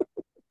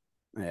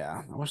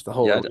 Yeah, I wish the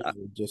whole Yeah, arena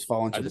would just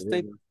fall I into the just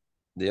think river.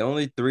 the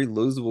only three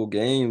losable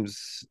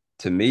games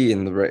to me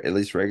in the at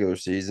least regular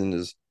season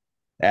is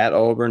at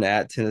Auburn,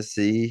 at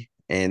Tennessee,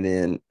 and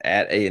then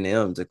at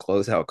A&M to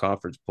close out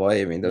conference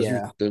play. I mean,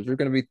 Yeah, those are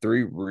going to be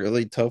three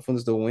really tough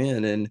ones to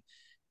win. And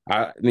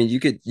I mean, you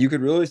could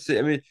really see.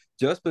 I mean,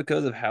 just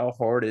because of how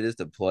hard it is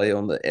to play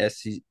on the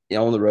SEC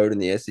on the road in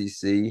the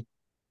SEC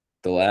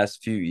the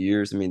last few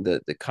years. I mean,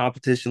 the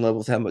competition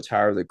levels how much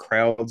higher, the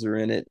crowds are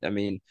in it. I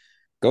mean,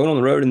 going on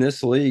the road in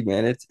this league,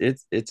 man,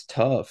 it's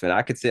tough. And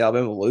I could see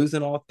Alabama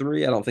losing all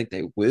three. I don't think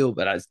they will,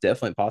 but it's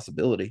definitely a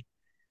possibility.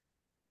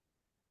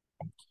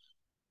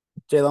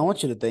 Jayla, I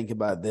want you to think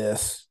about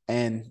this,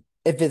 and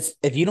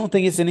if you don't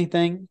think it's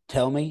anything,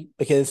 tell me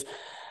because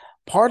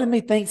part of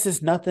me thinks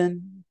it's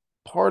nothing.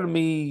 Part of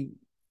me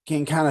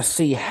can kind of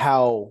see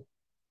how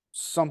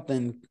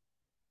something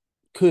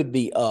could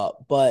be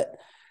up, but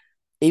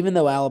even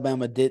though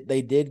Alabama did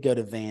go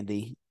to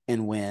Vandy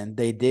and win.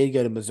 They did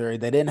go to Missouri.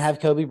 They didn't have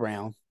Kobe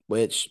Brown,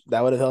 which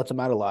that would have helped them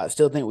out a lot. I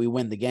still think we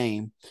win the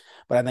game,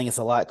 but I think it's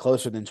a lot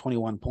closer than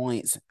 21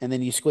 points. And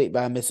then you squeak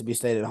by Mississippi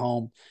State at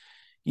home.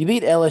 You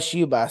beat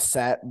LSU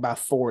by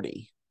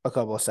 40 a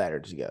couple of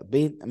Saturdays ago.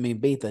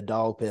 Beat the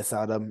dog piss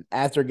out of them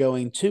after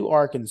going to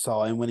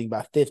Arkansas and winning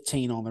by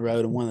 15 on the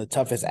road in one of the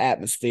toughest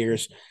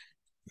atmospheres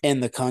in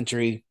the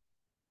country.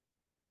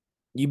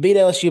 You beat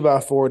LSU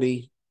by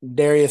 40.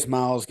 Darius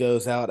Miles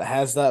goes out. It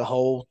has that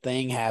whole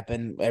thing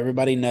happen.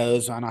 Everybody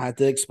knows. I don't have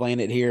to explain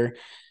it here.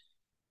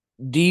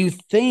 Do you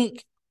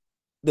think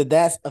that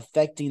that's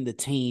affecting the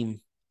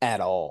team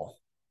at all?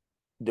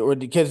 Or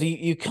because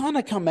you kind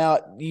of come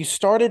out, you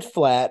started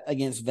flat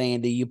against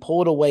Vandy, you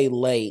pulled away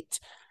late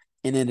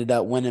and ended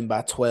up winning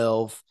by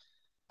 12.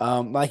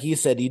 Like you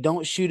said, you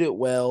don't shoot it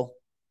well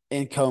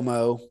in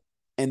Como,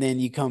 and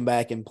then you come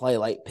back and play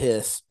like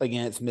piss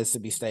against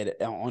Mississippi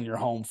State on your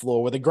home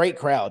floor with a great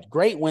crowd,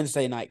 great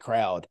Wednesday night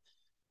crowd,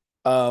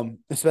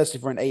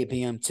 especially for an 8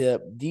 p.m.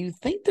 tip. Do you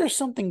think there's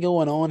something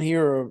going on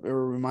here,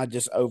 or am I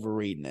just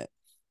overreading it?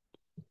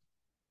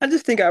 I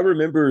just think I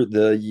remember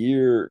the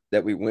year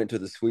that we went to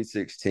the Sweet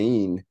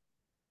 16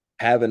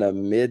 having a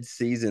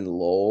mid-season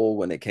lull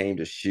when it came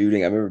to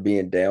shooting. I remember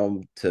being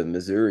down to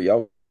Missouri.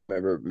 Y'all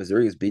remember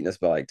Missouri was beating us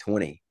by like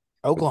 20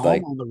 with Oklahoma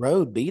like, on the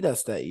road beat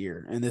us that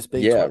year in this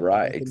Big yeah, 12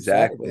 right, championship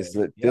exactly. Saturday.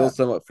 So it Yeah. feels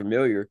somewhat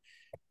familiar,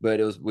 but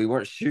it was we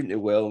weren't shooting it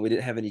well, and we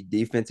didn't have any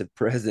defensive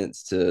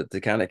presence to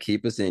kind of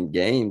keep us in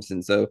games.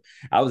 And so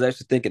I was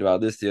actually thinking about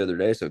this the other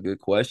day. So good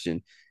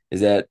question is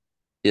that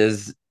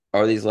is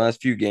are these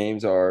last few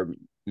games are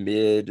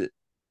mid,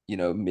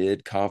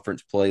 mid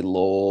conference play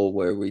lull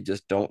where we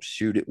just don't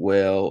shoot it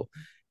well,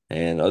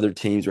 and other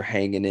teams are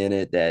hanging in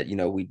it that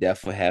we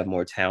definitely have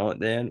more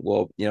talent than.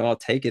 Well, I'll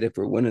take it if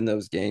we're winning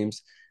those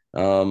games.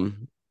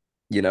 Um,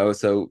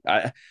 so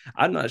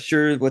I'm not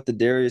sure what the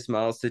Darius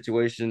Miles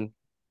situation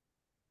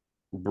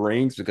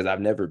brings because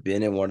I've never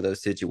been in one of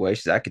those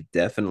situations. I could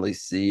definitely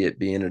see it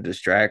being a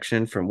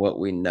distraction from what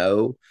we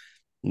know.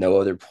 No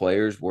other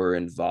players were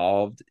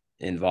involved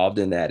in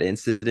that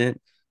incident.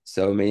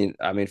 So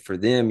I mean for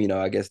them,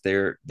 I guess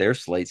their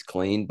slate's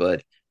clean,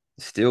 but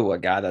still a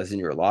guy that's in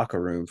your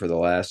locker room for the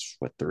last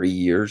 3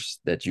 years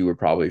that you were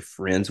probably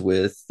friends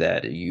with,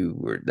 that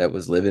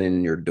was living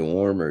in your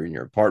dorm or in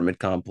your apartment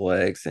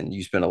complex, and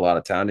you spent a lot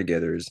of time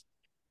together is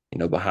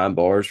behind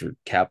bars for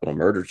capital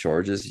murder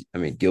charges. I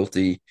mean,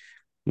 guilty,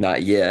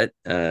 not yet,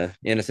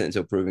 innocent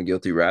until proven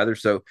guilty, rather.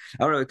 So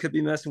I don't know. It could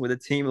be messing with the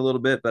team a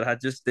little bit, but I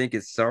just think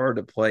it's hard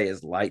to play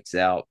as lights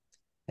out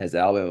as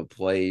Alabama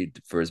played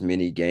for as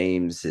many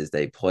games as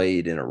they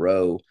played in a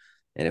row.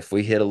 And if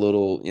we hit a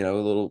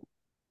little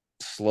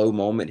slow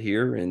moment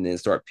here and then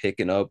start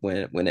picking up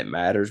when it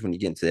matters, when you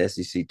get into the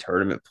SEC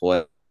tournament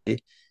play,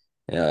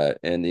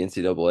 and the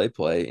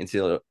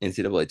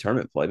NCAA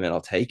tournament play, man,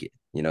 I'll take it.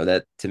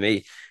 That to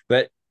me,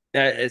 but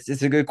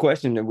it's a good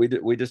question, and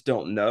we just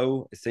don't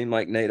know. It seemed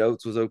like Nate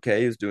Oates was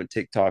okay. He was doing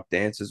TikTok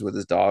dances with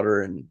his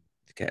daughter and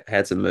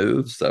had some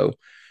moves. So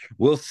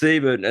we'll see.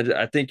 But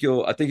I think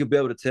you'll be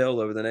able to tell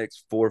over the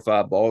next 4 or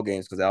 5 ball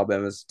games because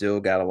Alabama's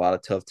still got a lot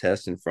of tough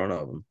tests in front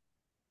of them.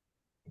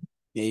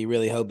 Yeah, you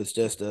really hope it's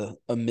just a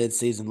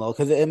mid-season lull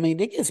because I mean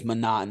it gets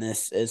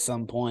monotonous at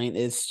some point.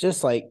 It's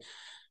just like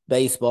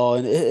baseball,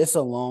 and it's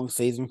a long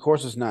season. Of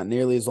course, it's not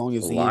nearly as long A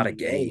as the lot of NBA.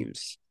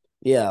 games.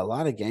 Yeah, a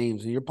lot of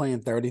games. And you're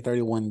playing 30,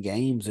 31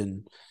 games,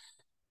 and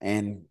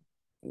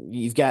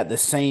you've got the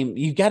same.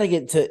 You've got to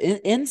get to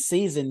in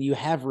season. You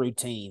have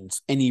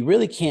routines, and you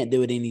really can't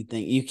do it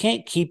anything. You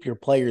can't keep your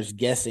players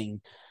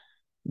guessing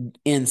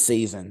in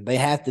season. They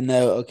have to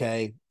know,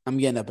 okay, I'm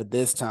getting up at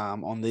this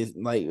time on this.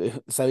 Like,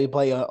 so we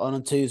play on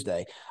a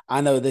Tuesday.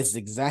 I know this is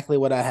exactly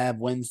what I have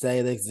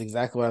Wednesday. This is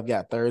exactly what I've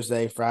got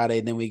Thursday,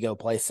 Friday. Then we go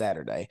play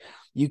Saturday.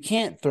 You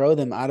can't throw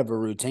them out of a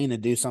routine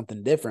and do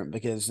something different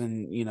because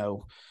then, you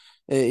don't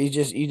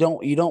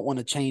want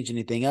to change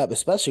anything up,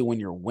 especially when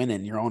you're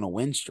winning, you're on a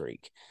win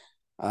streak.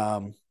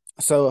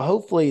 So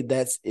hopefully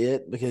that's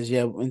it because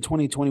yeah, in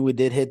 2020 we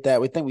did hit that.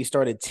 We think we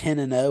started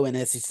 10-0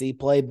 in SEC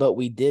play, but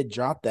we did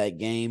drop that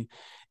game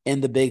in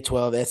the Big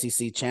 12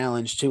 SEC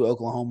Challenge to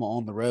Oklahoma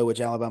on the road,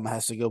 which Alabama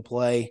has to go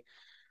play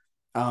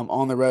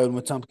on the road in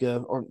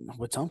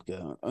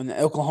Wetumpka and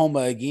Oklahoma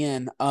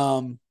again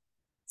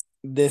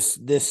this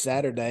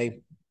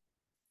Saturday.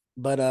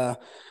 But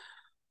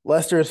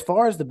Lester, as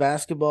far as the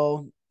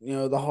basketball,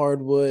 the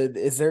hardwood,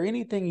 is there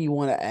anything you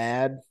want to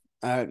add?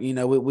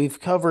 We've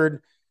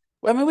covered.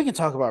 Well, I mean, we can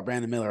talk about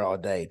Brandon Miller all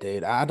day,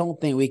 dude. I don't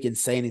think we can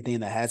say anything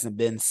that hasn't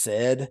been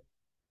said.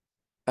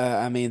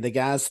 I mean, the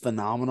guy's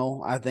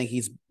phenomenal. I think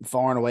he's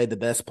far and away the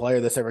best player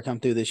that's ever come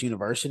through this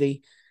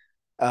university.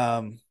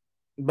 Um,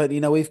 but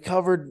we've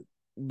covered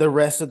the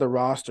rest of the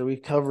roster.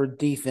 We've covered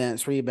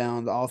defense,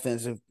 rebound,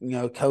 offensive,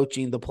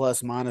 coaching, the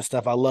plus minus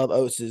stuff. I love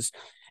Oats's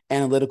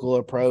analytical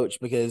approach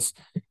because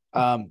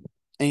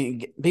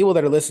and people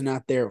that are listening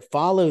out there,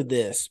 follow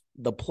this.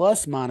 The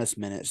plus minus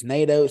minutes.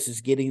 Nate Oates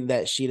is getting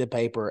that sheet of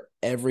paper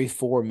every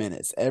 4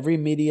 minutes. Every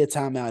media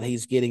timeout,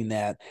 he's getting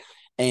that.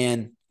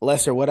 And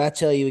Lester, what I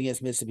tell you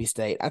against Mississippi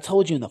State, I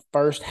told you in the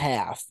first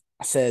half,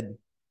 I said,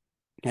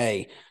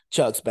 hey,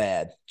 Chuck's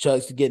bad.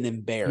 Chuck's getting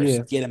embarrassed.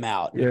 Yes. Get him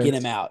out. Get him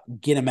Yes. out.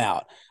 Get him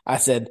out. I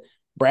said,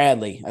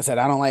 Bradley. I said,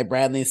 I don't like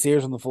Bradley and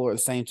Sears on the floor at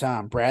the same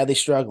time. Bradley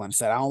struggling. I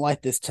said, I don't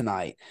like this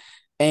tonight.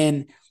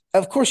 And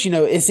of course,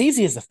 it's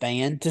easy as a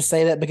fan to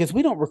say that because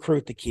we don't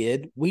recruit the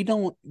kid. We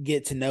don't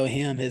get to know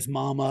him, his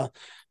mama,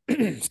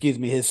 excuse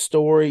me, his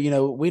story.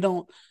 We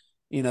don't,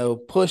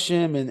 push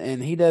him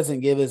and he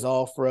doesn't give his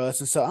all for us.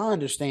 And so I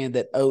understand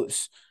that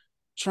Oates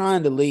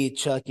trying to lead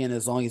Chuck in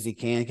as long as he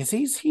can because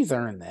he's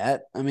earned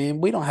that. I mean,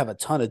 we don't have a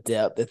ton of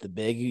depth at the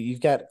big. You've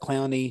got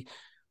Clowney,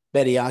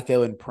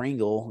 Bediako, and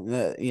Pringle.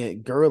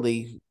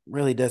 Gurley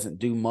really doesn't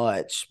do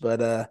much,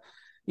 but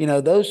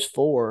those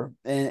four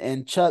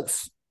and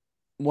Chuck's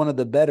one of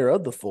the better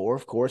of the four,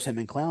 of course, him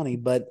and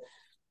Clowney. But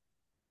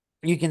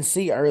you can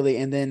see early,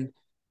 and then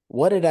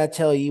what did I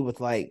tell you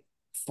with like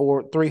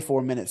 4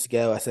 minutes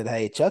ago? I said,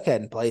 hey, Chuck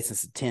hadn't played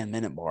since the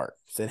 10-minute mark.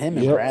 I said him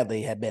and Yep.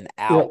 Bradley had been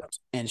Yep. out.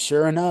 And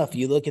sure enough,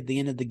 you look at the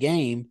end of the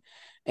game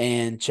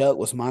and Chuck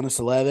was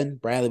 -11,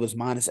 Bradley was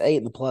 -8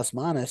 in the plus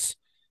minus.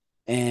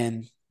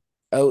 And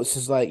Oates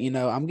is like,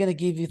 I'm going to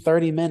give you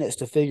 30 minutes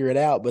to figure it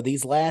out. But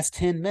these last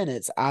 10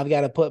 minutes, I've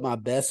got to put my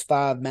best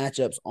five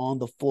matchups on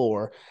the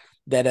floor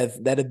that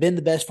have been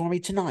the best for me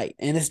tonight.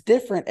 And it's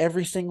different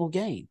every single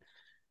game.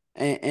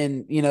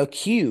 And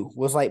Q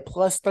was like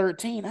plus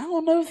 13. I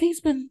don't know if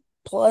he's been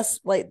plus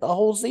like the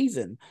whole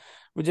season,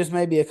 with just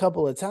maybe a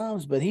couple of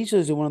times, but he's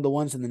usually one of the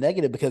ones in the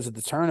negative because of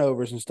the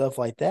turnovers and stuff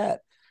like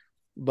that.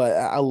 But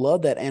I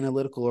love that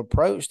analytical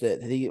approach that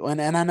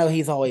and I know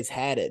he's always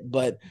had it,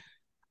 but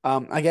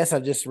I guess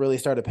I've just really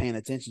started paying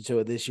attention to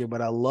it this year.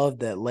 But I love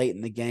that late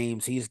in the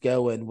games, he's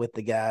going with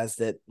the guys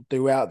that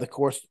throughout the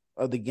course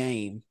of the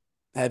game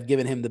have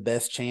given him the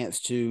best chance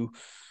to,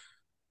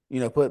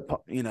 put,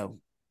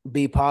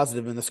 be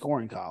positive in the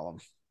scoring column.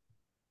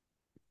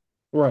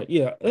 Right.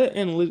 Yeah. That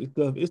analytic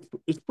stuff,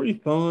 it's pretty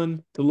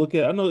fun to look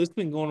at. I know it's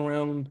been going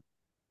around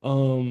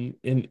in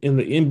the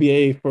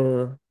NBA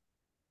for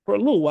a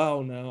little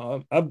while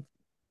now. I'm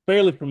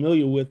fairly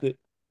familiar with it,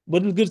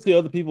 but it's good to see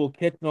other people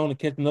catching on and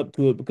catching up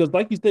to it because,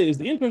 like you said, it's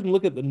interesting to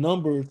look at the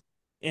numbers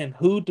and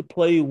who to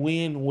play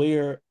when,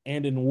 where,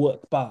 and in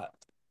what spots.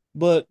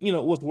 But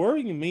what's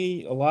worrying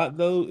me a lot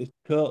though is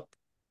Chuck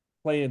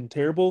playing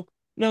terrible.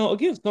 Now,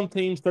 against some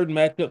teams, certain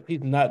matchups,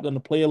 he's not going to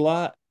play a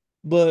lot.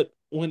 But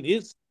when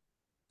it's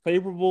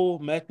favorable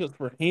matchups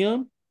for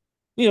him,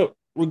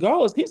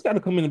 regardless, he's got to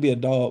come in and be a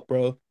dog,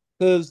 bro.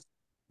 Because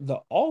the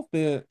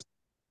offense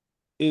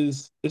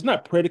is it's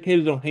not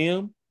predicated on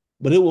him,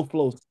 but it will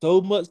flow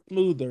so much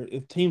smoother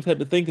if teams had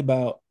to think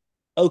about,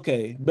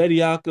 okay,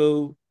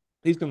 Bediako,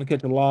 he's going to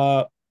catch a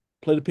lob,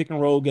 play the pick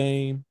and roll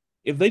game.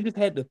 If they just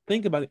had to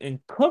think about it and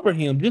cover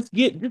him, just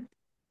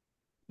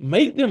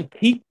make them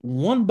keep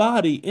one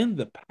body in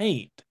the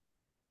paint.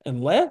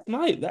 And last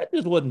night, that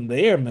just wasn't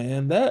there,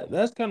 man.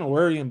 That's kind of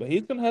worrying. But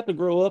he's gonna have to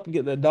grow up and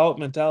get that dog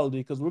mentality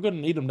because we're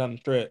gonna need him down the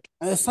stretch.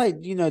 It's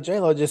like, J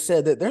Lo just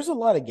said that there's a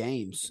lot of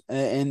games,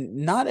 and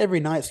not every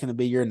night's going to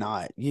be your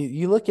night.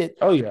 You look at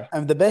Oh yeah,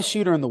 the best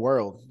shooter in the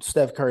world,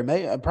 Steph Curry,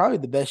 probably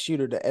the best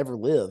shooter to ever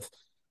live.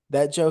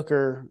 That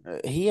Joker,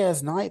 he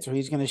has nights where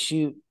he's going to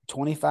shoot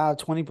 25,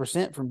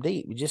 20% from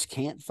deep. You just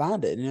can't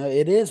find it.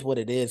 It is what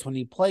it is when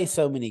you play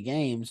so many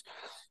games.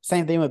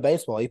 Same thing with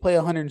baseball. You play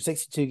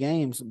 162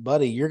 games,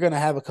 buddy, you're going to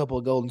have a couple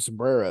of golden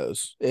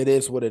sombreros. It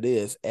is what it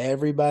is.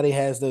 Everybody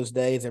has those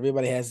days.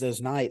 Everybody has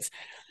those nights.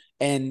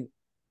 And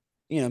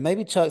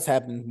maybe Chuck's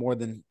happened more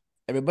than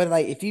everybody.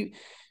 Like if you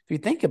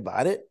think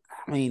about it,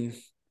 I mean,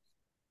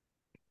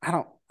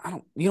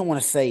 you don't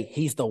want to say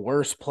he's the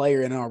worst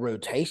player in our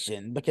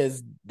rotation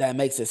because that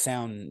makes it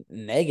sound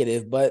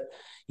negative. But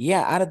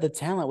yeah, out of the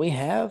talent we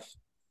have,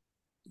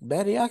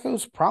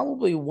 Badiako's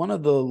probably one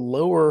of the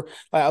lower.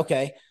 Like,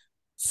 okay,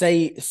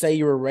 say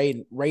you were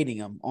rating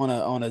him on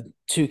a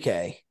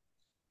 2K.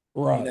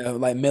 right.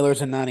 Like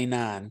Miller's a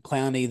 99,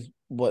 Clowney's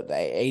what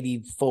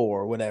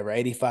 84, whatever,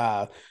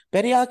 85.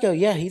 Bediako,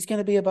 yeah, he's going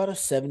to be about a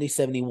 70,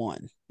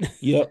 71.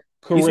 Yep,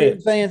 You see what I'm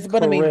correct, saying?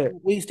 But I mean, correct.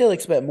 we still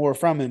expect more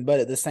from him. But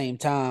at the same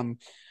time,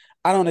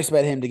 I don't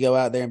expect him to go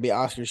out there and be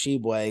Oscar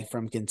Tshiebwe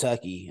from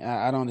Kentucky.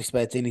 I don't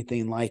expect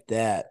anything like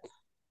that.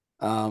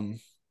 Um,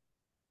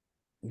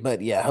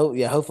 but yeah,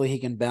 hopefully he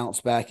can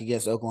bounce back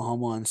against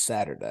Oklahoma on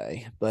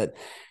Saturday. But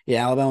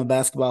yeah, Alabama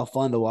basketball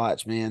fun to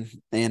watch, man,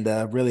 and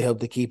really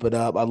hope to keep it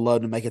up. I'd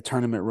love to make a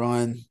tournament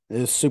run. It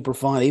was super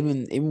fun.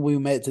 Even when we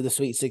made it to the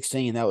Sweet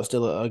 16, that was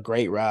still a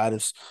great ride.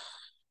 It's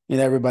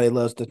everybody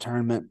loves the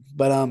tournament.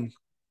 But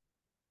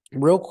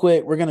real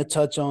quick, we're gonna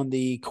touch on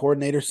the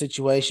coordinator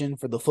situation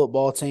for the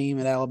football team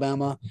at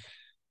Alabama.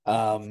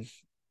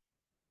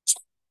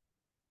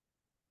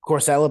 Of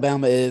course,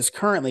 Alabama is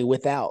currently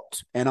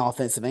without an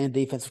offensive and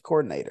defensive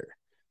coordinator.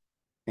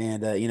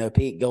 And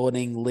Pete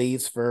Golding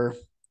leaves for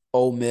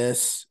Ole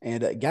Miss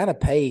and got to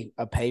pay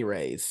a pay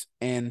raise.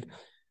 And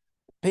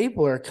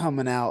people are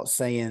coming out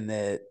saying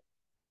that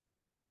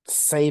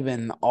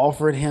Saban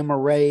offered him a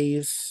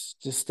raise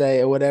to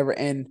stay or whatever.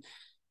 And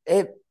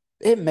it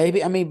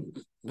maybe, I mean,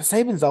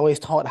 Saban's always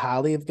taught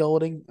highly of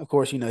Golding. Of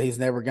course, he's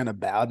never going to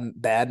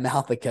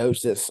badmouth a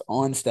coach that's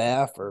on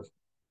staff or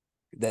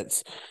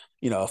that's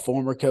a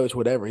former coach,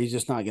 whatever. He's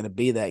just not going to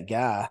be that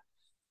guy.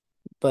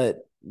 But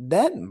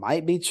that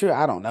might be true.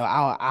 I don't know.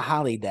 I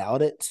highly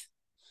doubt it.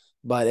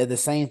 But at the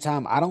same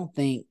time, I don't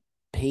think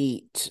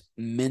Pete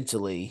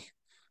mentally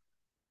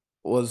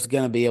was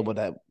going to be able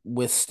to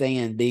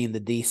withstand being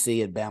the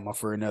DC at Bama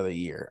for another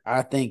year.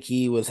 I think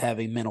he was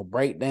having mental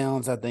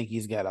breakdowns. I think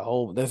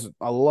there's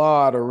a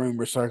lot of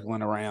rumors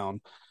circling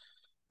around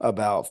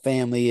about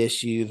family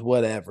issues,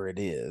 whatever it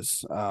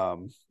is.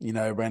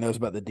 Everybody knows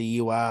about the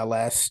DUI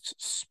last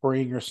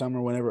spring or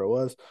summer, whenever it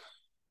was.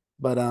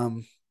 But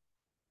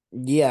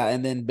yeah,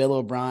 and then Bill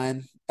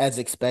O'Brien, as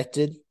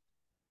expected,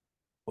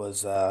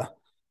 was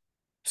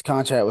His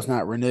contract was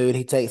not renewed.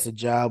 He takes a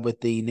job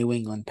with the New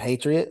England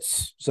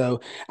Patriots.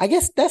 So I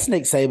guess that's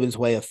Nick Saban's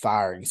way of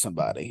firing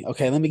somebody.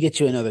 Okay, let me get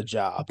you another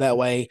job. That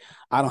way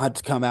I don't have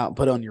to come out and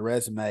put on your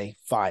resume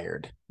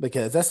fired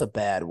because that's a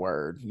bad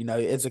word. You know,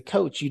 as a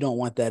coach, you don't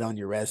want that on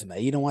your resume.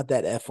 You don't want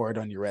that F word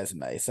on your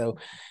resume. So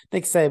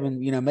Nick Saban,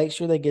 make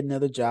sure they get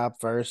another job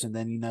first. And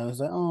then, it's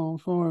like, oh,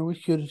 sorry,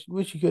 wish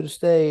you could have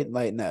stayed.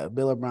 Like, no,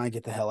 Bill O'Brien,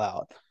 get the hell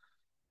out.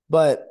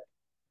 But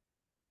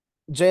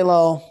J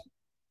Law,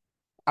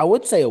 I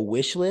would say a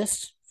wish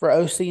list for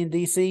OC and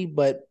DC,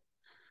 but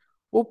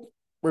we'll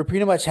we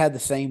pretty much had the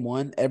same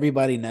one.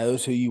 Everybody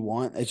knows who you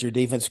want as your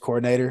defense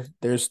coordinator.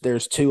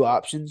 There's two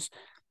options,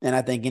 and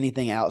I think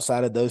anything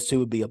outside of those two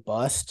would be a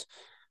bust.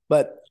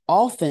 But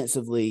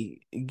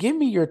offensively, give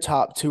me your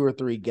top two or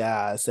three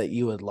guys that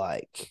you would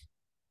like.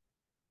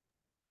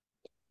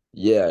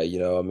 Yeah,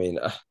 I mean,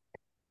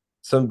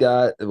 some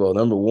guy, well,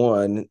 number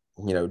one,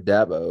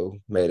 Dabo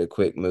made a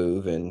quick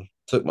move and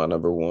took my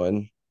number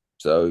one.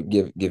 So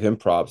give him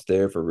props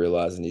there for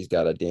realizing he's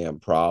got a damn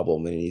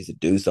problem and he needs to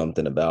do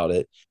something about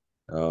it.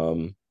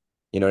 Um,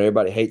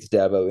 everybody hates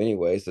Dabo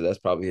anyway, so that's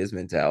probably his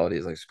mentality.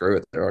 Is like, screw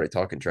it, they're already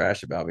talking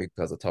trash about me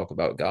because I talk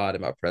about God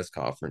in my press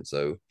conference.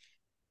 So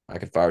I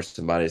can fire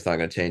somebody. It's not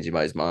going to change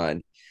anybody's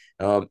mind.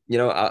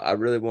 I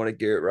really wanted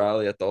Garrett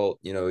Riley. I thought,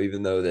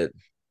 even though that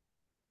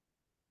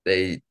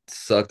they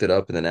sucked it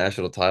up in the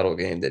national title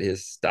game, that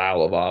his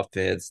style of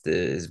offense,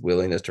 his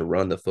willingness to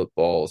run the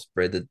football,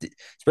 spread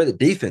the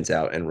defense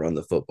out and run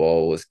the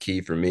football was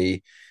key for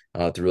me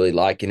to really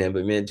liking him.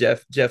 But man,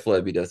 Jeff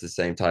Lebby does the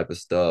same type of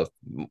stuff.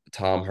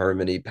 Tom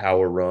Hermany,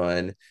 power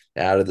run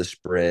out of the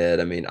spread.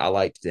 I mean, I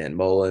liked Dan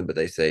Mullen, but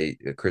they say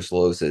Chris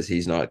Lowe says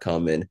he's not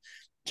coming.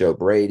 Joe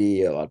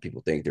Brady, a lot of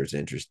people think there's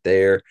interest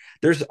there.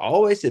 There's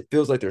always, it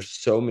feels like there's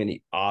so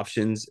many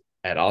options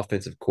at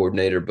offensive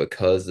coordinator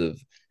because of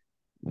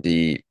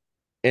the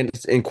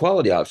and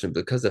quality option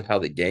because of how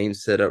the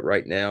game's set up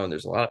right now. And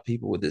there's a lot of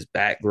people with this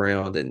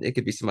background, and it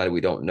could be somebody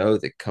we don't know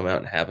that come out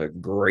and have a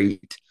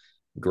great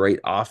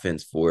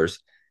offense for us.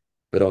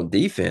 But on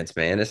defense,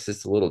 man, it's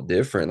just a little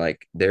different.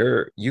 Like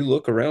you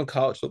look around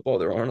college football,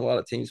 there aren't a lot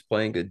of teams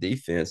playing good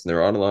defense, and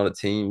there aren't a lot of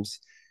teams,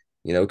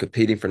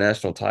 competing for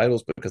national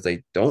titles because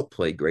they don't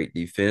play great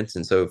defense.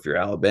 And so if you're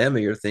Alabama,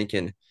 you're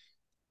thinking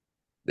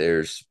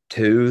there's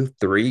two,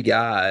 three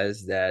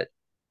guys that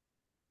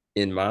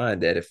in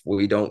mind that if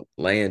we don't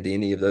land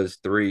any of those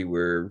three,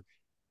 we're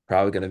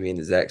probably going to be in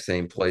the exact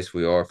same place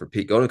we are for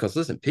Pete Golding. Because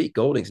listen, Pete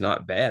Golding's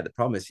not bad. The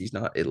problem is he's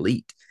not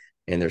elite.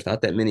 And there's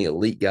not that many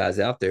elite guys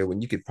out there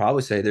when you could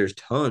probably say there's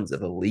tons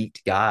of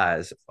elite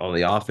guys on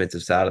the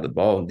offensive side of the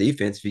ball. And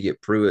defense, if you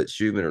get Pruitt,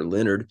 Schumann, or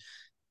Leonard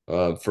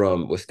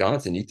from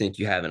Wisconsin, you think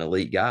you have an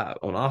elite guy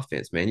on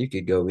offense, man. You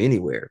could go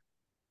anywhere.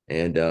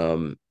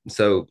 And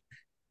so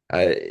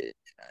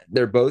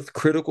they're both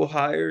critical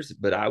hires,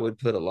 but I would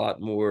put a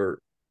lot more.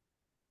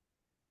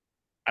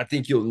 I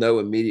think you'll know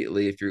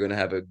immediately if you're going to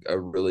have a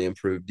really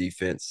improved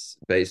defense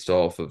based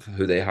off of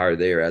who they hire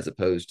there, as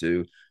opposed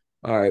to,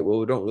 all right, well,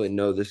 we don't really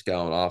know this guy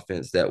on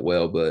offense that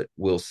well, but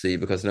we'll see,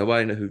 because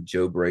nobody knew who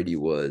Joe Brady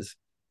was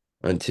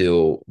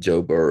until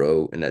Joe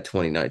Burrow in that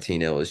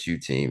 2019 LSU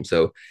team.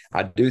 So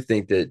I do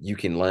think that you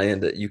can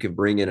land, that you can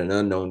bring in an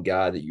unknown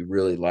guy that you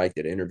really like,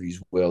 that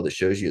interviews well, that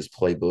shows you his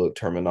playbook,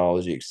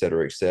 terminology, et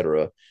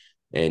cetera,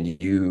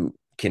 and you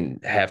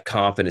can have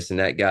confidence in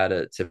that guy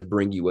to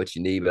bring you what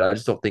you need. But I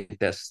just don't think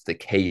that's the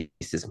case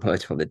as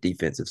much on the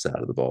defensive side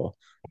of the ball.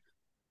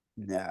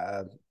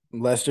 Yeah,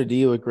 Lester, do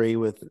you agree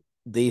with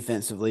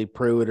defensively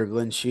Pruitt or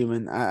Glenn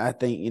Schumann? I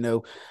think,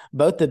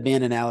 both have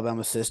been in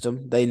Alabama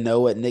system. They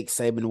know what Nick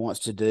Saban wants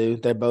to do.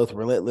 They're both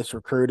relentless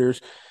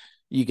recruiters.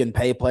 You can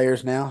pay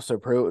players now, so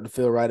Pruitt would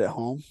feel right at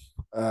home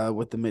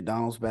with the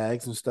McDonald's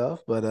bags and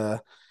stuff.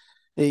 But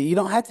you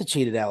don't have to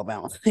cheat at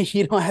Alabama.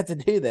 You don't have to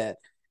do that.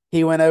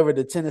 He went over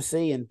to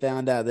Tennessee and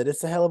found out that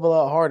it's a hell of a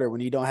lot harder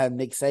when you don't have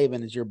Nick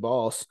Saban as your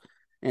boss.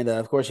 And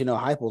of course,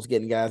 Heupel's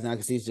getting guys now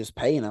because he's just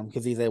paying them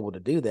because he's able to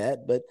do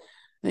that. But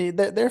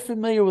they're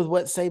familiar with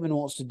what Saban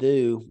wants to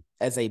do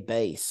as a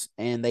base,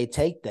 and they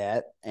take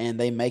that and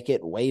they make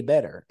it way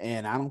better.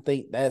 And I don't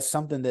think that's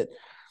something that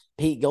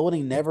Pete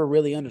Golding never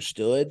really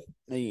understood.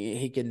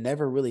 He can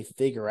never really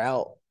figure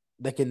out.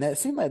 That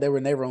seemed like they were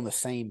never on the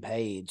same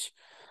page.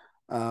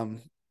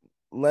 Um,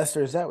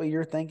 Lester, is that what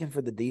you're thinking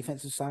for the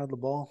defensive side of the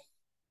ball?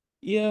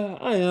 Yeah,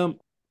 I am.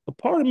 A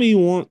part of me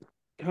want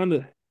kind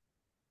of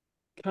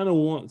kind of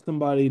want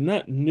somebody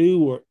not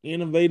new or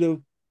innovative,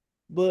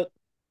 but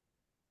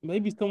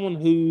maybe someone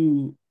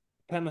who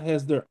kind of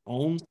has their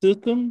own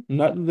system.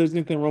 Not that there's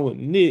anything wrong with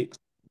Nick's,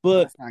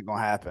 but That's not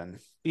gonna happen.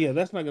 yeah,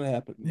 that's not going to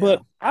happen. Yeah.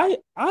 But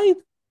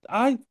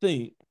I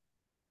think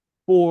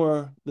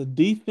for the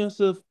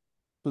defensive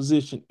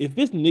position, if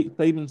it's Nick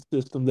Saban's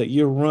system that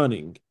you're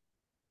running,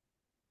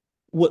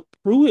 what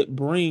Pruitt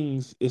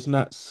brings is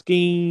not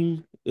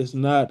scheme, it's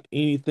not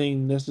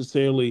anything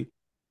necessarily,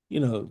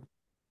 you know,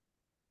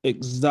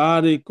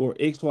 exotic or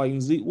X, Y,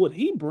 and Z. What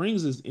he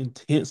brings is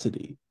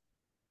intensity.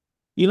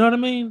 You know what I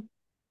mean?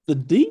 The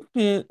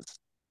defense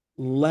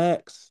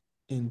lacks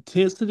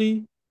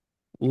intensity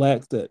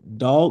lacks that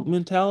dog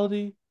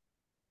mentality.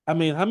 I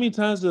mean, how many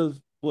times have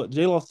what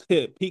J Law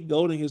said, Pete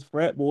Golding, his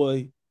frat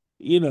boy,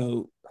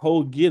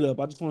 whole get up.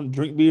 I just want to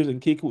drink beers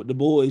and kick it with the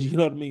boys. You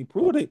know what I mean?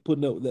 Pruitt ain't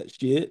putting up with that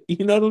shit.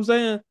 You know what I'm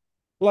saying?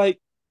 Like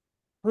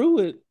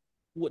Pruitt,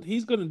 what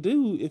he's gonna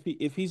do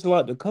if he's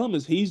allowed to come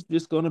is he's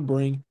just gonna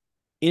bring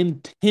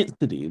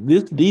intensity.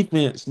 This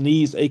defense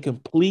needs a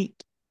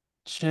complete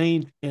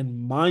change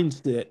in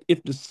mindset.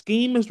 If the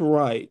scheme is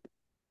right,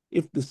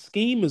 if the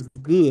scheme is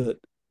good,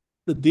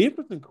 the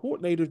difference in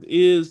coordinators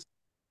is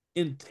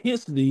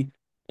intensity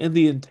and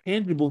the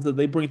intangibles that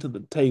they bring to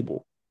the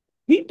table.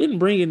 He didn't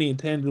bring any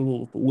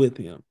intangibles with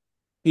him.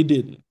 He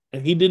didn't.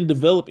 And he didn't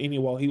develop any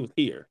while he was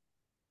here.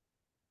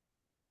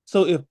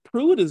 So if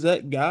Pruitt is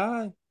that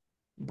guy,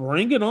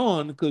 bring it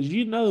on because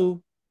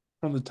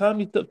from the time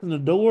he steps in the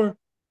door,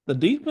 the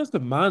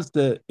defensive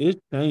mindset is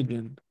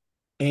changing.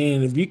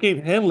 And if you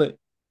can't handle it,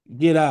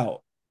 get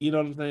out. You know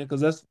what I'm saying?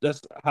 Because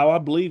that's how I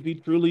believe he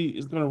truly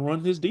is going to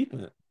run his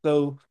defense.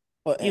 So,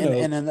 Well, you know,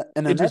 and it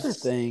another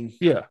just thing,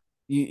 yeah,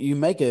 you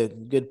make a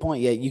good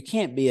point. Yeah, you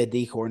can't be a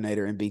D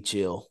coordinator and be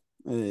chill.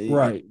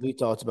 right. We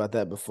talked about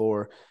that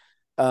before.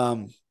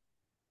 Um,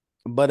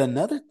 but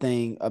another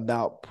thing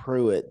about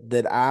Pruitt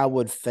that I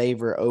would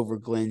favor over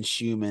Glenn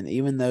Schumann,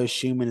 even though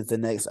Schumann is the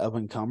next up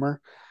and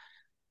comer,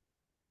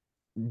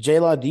 J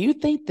Law, do you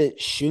think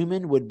that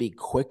Schumann would be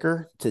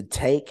quicker to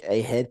take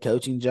a head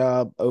coaching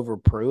job over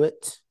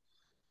Pruitt?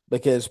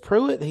 Because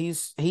Pruitt,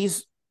 he's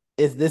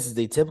if this is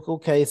the typical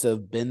case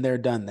of been there,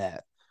 done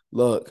that.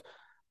 Look,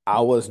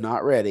 I was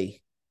not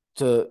ready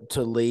to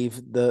leave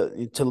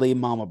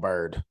Mama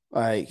Bird.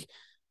 Like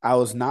I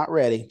was not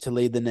ready to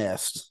leave the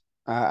nest.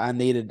 I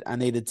needed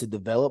to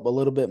develop a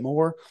little bit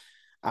more.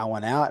 I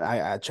went out.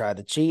 I tried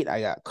to cheat.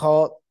 I got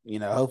caught.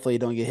 Hopefully you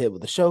don't get hit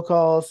with the show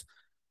calls.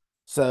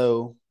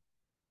 So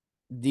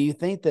do you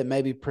think that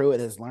maybe Pruitt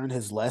has learned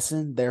his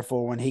lesson?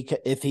 Therefore,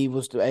 if he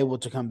was able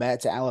to come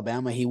back to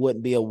Alabama, he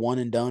wouldn't be a one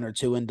and done or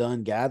two and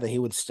done guy. That he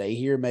would stay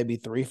here maybe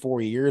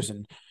 3-4 years,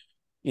 and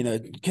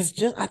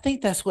because I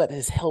think that's what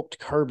has helped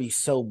Kirby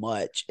so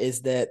much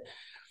is that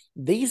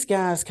these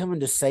guys come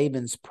into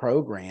Saban's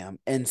program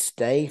and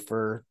stay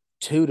for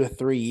 2 to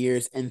 3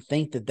 years and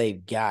think that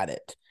they've got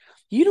it.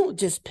 You don't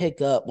just pick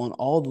up on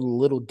all the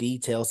little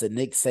details that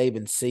Nick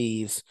Saban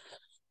sees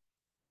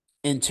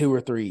in 2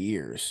 or 3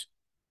 years.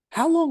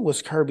 How long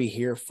was Kirby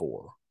here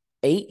for?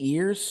 8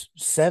 years,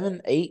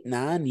 7, 8,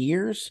 9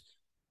 years.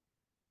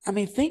 I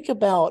mean, think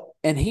about,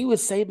 and he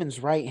was Saban's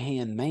right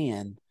hand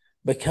man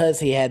because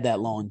he had that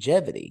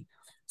longevity.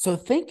 So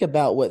think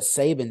about what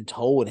Saban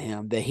told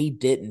him that he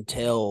didn't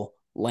tell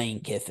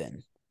Lane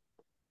Kiffin.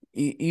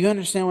 You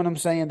understand what I'm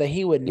saying? That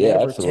he would Yeah,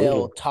 never tell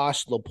absolutely.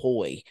 Tosh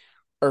Lapoy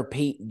or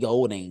Pete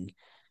Golding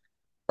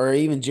or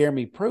even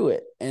Jeremy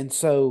Pruitt. And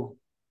so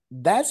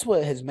that's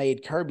what has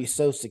made Kirby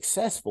so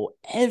successful.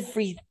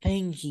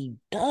 Everything he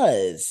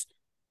does,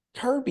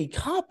 Kirby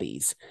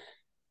copies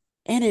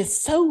and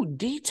is so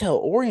detail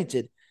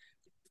oriented.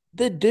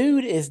 The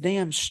dude is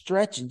damn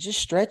stretching, just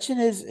stretching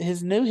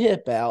his new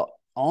hip out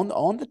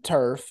on the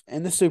turf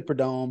in the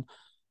Superdome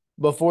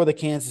before the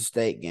Kansas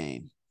State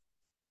game.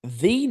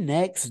 The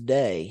next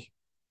day,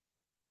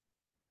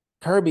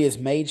 Kirby has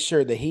made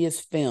sure that he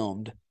is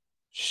filmed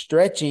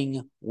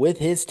stretching with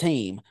his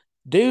team.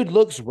 Dude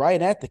looks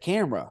right at the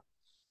camera.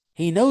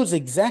 He knows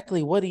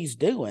exactly what he's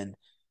doing.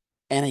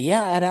 And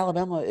yeah, at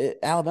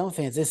Alabama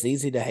fans, it's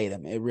easy to hate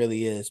him. It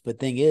really is. But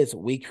thing is,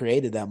 we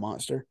created that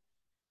monster.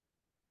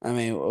 I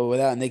mean,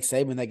 without Nick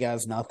Saban, that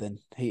guy's nothing.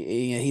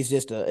 He's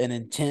just an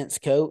intense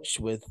coach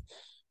with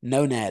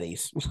no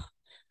natties.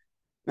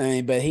 I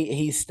mean, but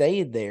he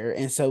stayed there,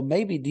 and so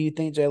maybe do you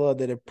think, J Lo,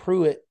 that if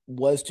Pruitt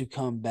was to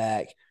come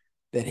back,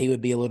 that he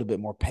would be a little bit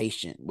more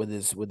patient with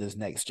his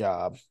next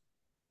job?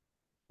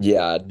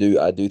 Yeah,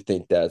 I do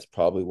think that's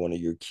probably one of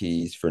your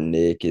keys for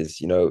Nick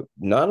is,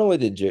 not only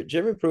did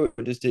Jeremy Pruitt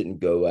just didn't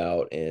go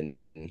out and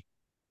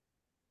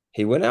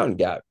he went out and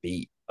got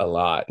beat a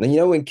lot.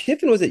 And when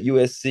Kiffin was at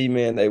USC,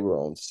 man, they were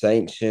on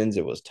sanctions.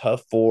 It was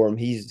tough for him.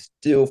 He's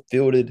still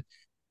fielded,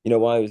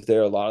 while he was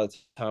there, a lot of the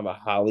time a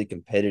highly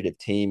competitive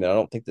team. And I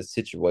don't think the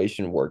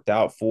situation worked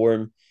out for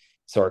him.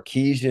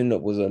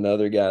 Sarkisian was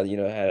another guy,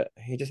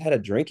 he just had a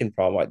drinking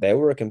problem. Like they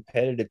were a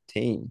competitive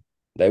team.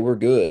 They were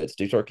good.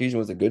 Steve Sarkisian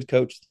was a good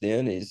coach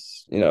then.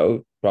 He's,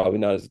 probably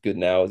not as good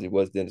now as he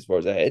was then as far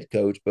as a head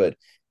coach, but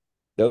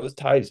those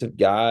types of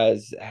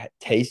guys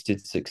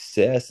tasted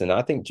success. And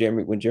I think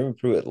when Jeremy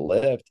Pruitt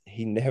left,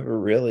 he never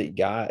really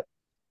got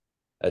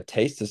a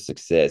taste of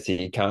success.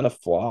 He kind of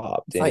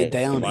flopped. It's And like it might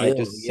downhill,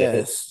 just set,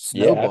 yes,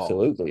 yeah, snowball.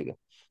 absolutely.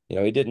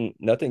 He didn't,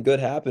 nothing good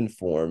happened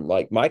for him.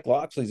 Like Mike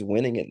Loxley's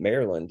winning at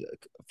Maryland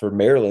for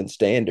Maryland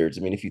standards.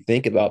 I mean, if you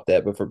think about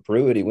that, but for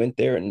Pruitt, he went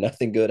there and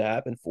nothing good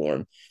happened for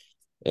him.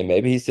 And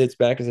maybe he sits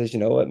back and says, you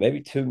know what, maybe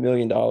 $2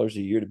 million a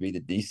year to be the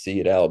DC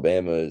at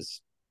Alabama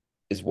is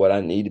what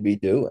I need to be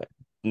doing.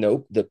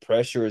 Nope, the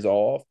pressure is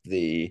off.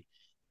 The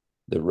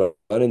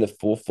running the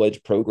full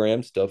fledged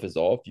program stuff is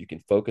off. You can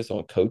focus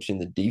on coaching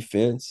the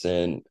defense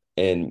and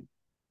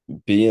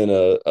being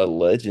a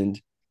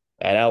legend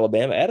at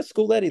Alabama, at a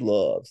school that he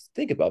loves.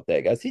 Think about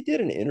that, guys. He did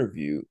an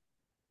interview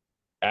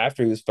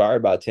after he was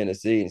fired by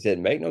Tennessee and said,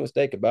 "Make no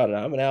mistake about it,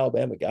 I'm an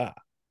Alabama guy."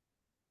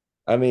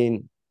 I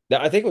mean,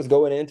 I think it was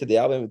going into the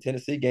Alabama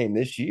Tennessee game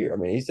this year. I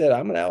mean, he said,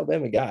 "I'm an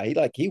Alabama guy."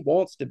 He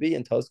wants to be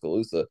in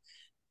Tuscaloosa,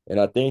 and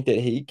I think that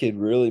he could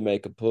really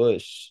make a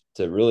push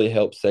to really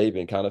help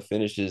Saban kind of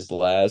finish his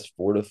last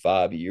 4 to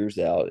 5 years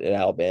out at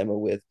Alabama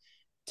with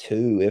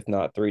two, if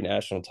not three,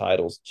 national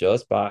titles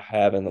just by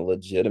having a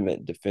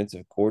legitimate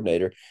defensive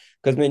coordinator.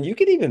 Because, man, you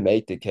could even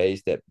make the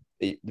case that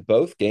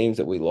both games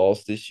that we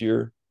lost this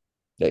year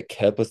that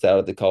kept us out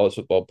of the college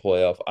football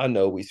playoff. I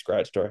know we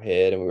scratched our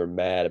head and we were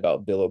mad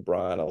about Bill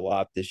O'Brien a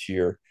lot this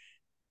year,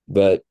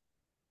 but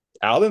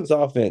Alabama's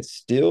offense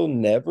still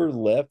never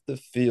left the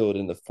field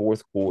in the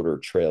fourth quarter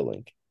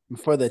trailing.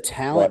 For the Right.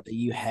 talent that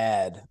you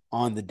had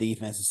on the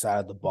defensive side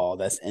of the ball,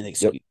 that's Yep.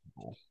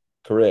 inexcusable.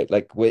 Correct.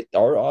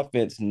 Our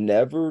offense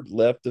never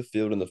left the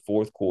field in the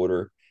fourth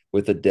quarter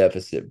with a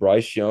deficit.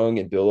 Bryce Young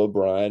and Bill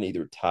O'Brien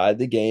either tied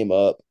the game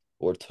up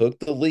or took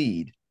the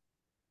lead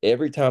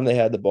every time they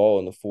had the ball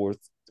in the fourth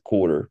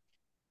quarter,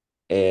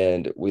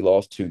 and we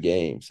lost 2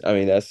 games. I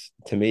mean, that's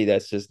to me,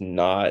 that's just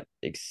not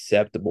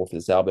acceptable for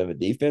this Alabama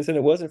defense, and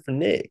it wasn't for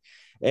Nick.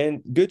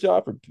 And good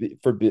job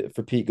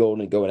for Pete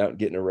Golden going out and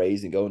getting a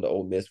raise and going to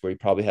Ole Miss, where he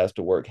probably has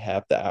to work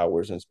half the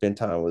hours and spend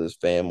time with his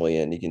family,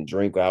 and he can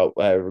drink out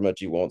however much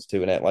he wants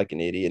to and act like an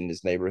idiot in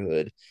his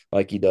neighborhood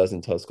like he does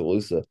in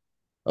Tuscaloosa.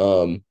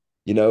 Um,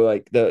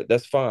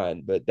 that's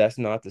fine, but that's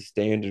not the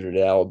standard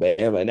at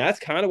Alabama, and that's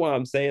kind of why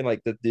I'm saying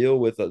like the deal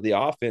with the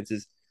offense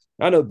is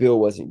I know Bill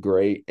wasn't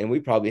great, and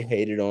we probably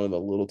hated on him a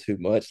little too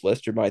much.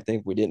 Lester might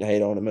think we didn't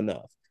hate on him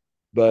enough.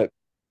 But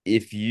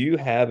if you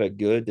have a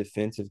good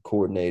defensive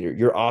coordinator,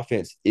 your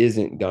offense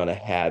isn't going to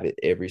have it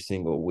every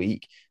single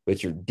week.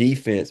 But your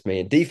defense,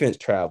 man, defense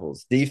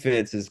travels.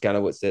 Defense is kind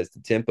of what sets the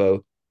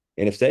tempo.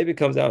 And if Saban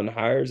comes out and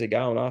hires a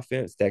guy on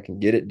offense that can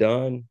get it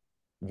done,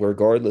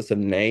 regardless of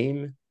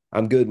name,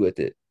 I'm good with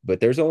it. But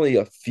there's only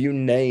a few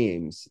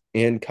names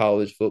in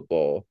college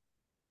football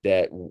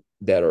that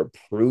that are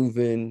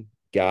proven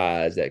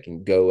guys that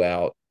can go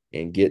out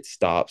and get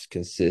stops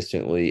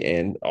consistently.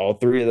 And all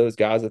three of those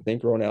guys, I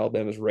think, are on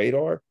Alabama's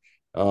radar.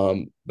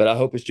 But I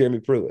hope it's Jeremy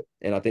Pruitt.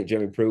 And I think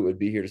Jeremy Pruitt would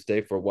be here to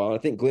stay for a while. And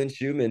I think Glenn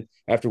Schumann,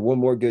 after one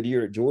more good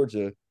year at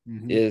Georgia,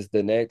 Mm-hmm. is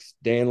the next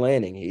Dan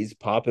Lanning. He's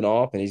popping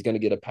off and he's going to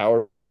get a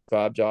Power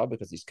Five job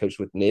because he's coached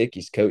with Nick,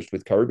 he's coached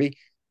with Kirby.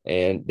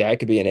 And that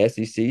could be an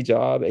SEC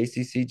job,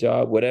 ACC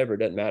job, whatever. It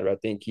doesn't matter. I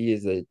think he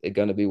is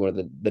going to be one of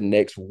the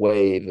next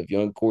wave of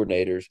young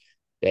coordinators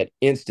that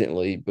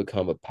instantly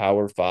become a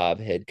Power Five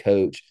head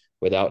coach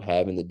without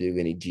having to do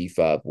any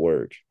G5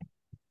 work.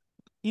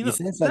 You You know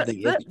said that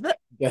something. that that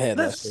Go ahead,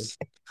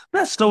 Lester.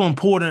 that's so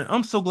important.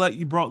 I'm so glad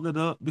you brought that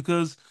up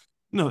because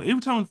every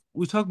time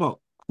we talk about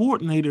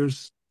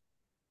coordinators,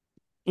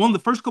 one of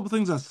the first couple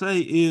things I say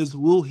is,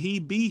 will he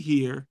be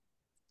here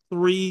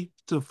 3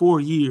 to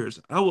 4 years?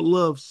 I would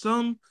love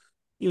some,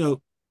 you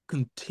know,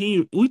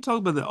 continue. We talk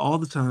about that all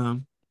the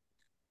time.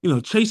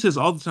 Chase says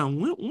all the time,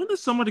 when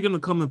is somebody going to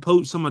come and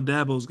poach some of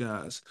Dabo's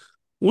guys?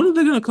 When are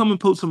they going to come and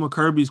poach some of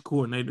Kirby's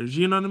coordinators?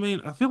 You know what I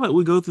mean? I feel like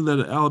we go through that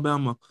at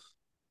Alabama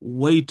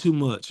way too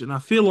much. And I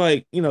feel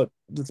like,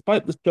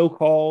 despite the show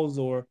calls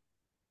or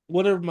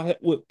whatever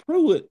with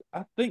Pruitt,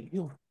 I think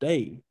he'll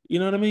stay. You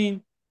know what I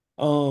mean?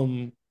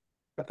 Um,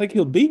 I think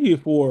he'll be here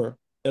for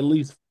at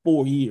least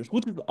 4 years,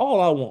 which is all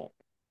I want.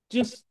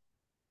 Just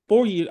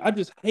 4 years. I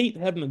just hate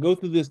having to go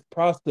through this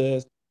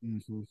process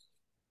Mm-hmm.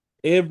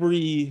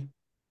 every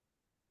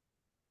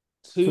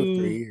For three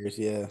two, years,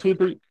 yeah. 2 or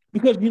 3.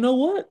 Because you know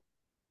what?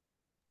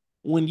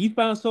 When you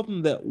find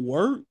something that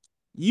works,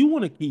 you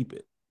want to keep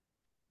it.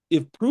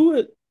 If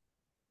Pruitt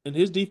and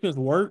his defense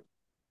work,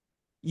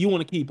 you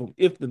want to keep him.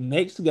 If the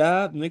next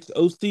guy, the next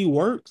OC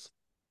works,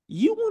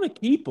 you want to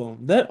keep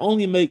him. That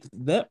only makes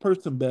that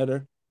person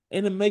better,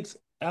 and it makes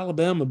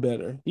Alabama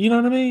better. You know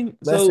what I mean?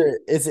 So Lester,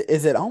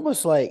 is it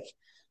almost like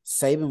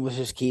Saban was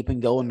just keeping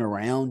going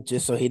around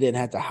just so he didn't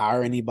have to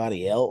hire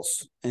anybody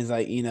else? And it's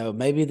like,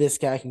 maybe this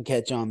guy can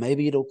catch on.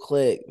 Maybe it'll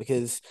click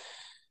because,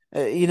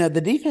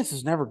 the defense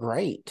is never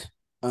great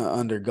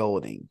under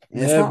Golding.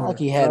 And it's not like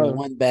never, he had no.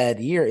 one bad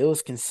year. It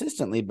was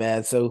consistently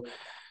bad. So,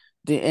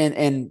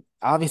 and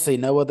obviously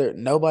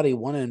nobody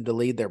wanted him to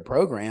lead their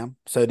program.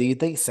 So do you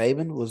think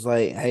Saban was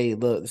like, hey,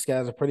 look, this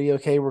guy's a pretty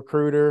okay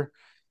recruiter.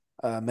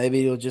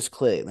 Maybe it'll just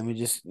click. Let me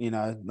just,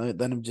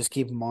 let him just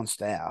keep him on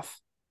staff.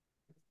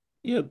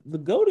 Yeah, the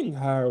Golding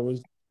hire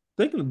was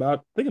thinking back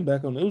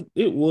on it.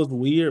 It was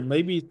weird.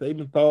 Maybe they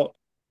even thought,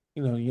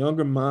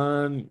 younger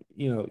mind,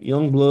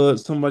 young blood,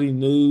 somebody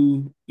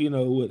new,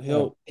 would Yeah.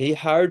 help. He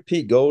hired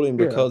Pete Golding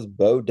Yeah. because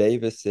Bo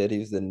Davis said he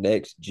was the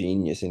next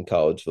genius in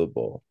college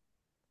football.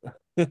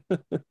 That's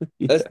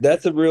Yeah,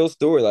 that's a real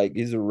story. Like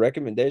he's a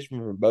recommendation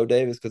from Bo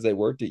Davis because they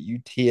worked at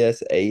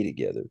UTSA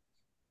together.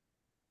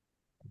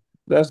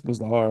 that's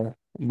bizarre.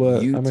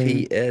 But I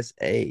mean,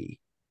 UTSA.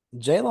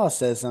 J Law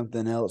says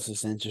something else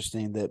that's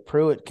interesting that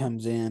Pruitt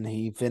comes in,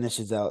 he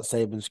finishes out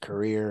Saban's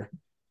career.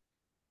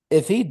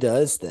 If he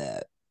does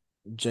that,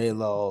 J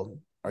Law,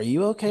 are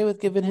you okay with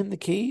giving him the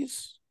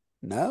keys?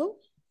 No?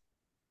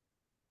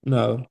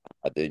 No.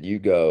 Dude, you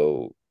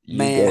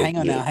Man, go hang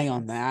on now, get. hang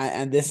on now.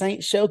 And this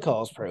ain't show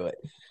calls, Pruitt.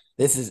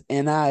 This is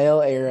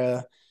NIL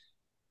era.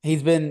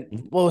 He's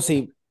been, what was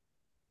he?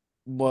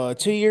 Well,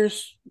 2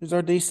 years is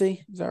our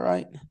DC. Is that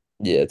right?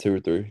 Yeah, 2 or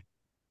 3.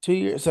 2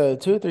 years. So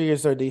 2 or 3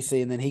 years our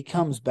DC, and then he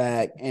comes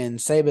back, and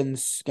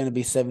Saban's going to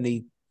be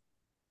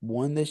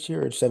 71 this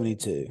year or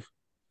 72?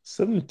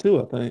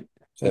 72, I think.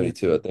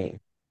 72, I 72.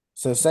 think.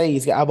 So say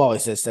he's got, I've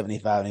always said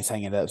 75 and he's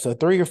hanging it up. So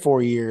 3 or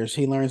 4 years,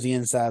 he learns the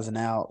insides and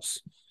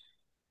outs.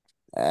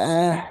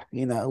 It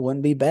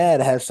wouldn't be bad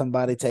to have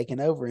somebody taking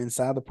over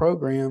inside the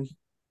program.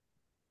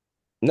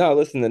 No,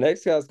 listen, the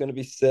next guy's going to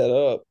be set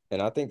up,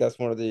 and I think that's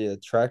one of the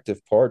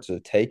attractive parts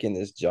of taking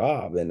this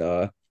job. And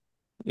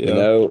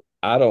Yeah.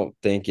 I don't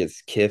think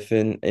it's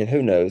Kiffin, and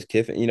who knows,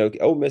 Kiffin.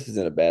 Ole Miss is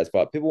in a bad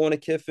spot. People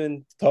wanted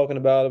Kiffin talking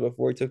about it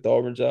before he took the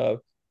Auburn job.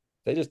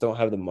 They just don't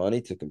have the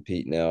money to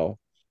compete now.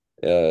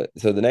 So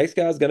the next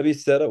guy's going to be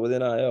set up with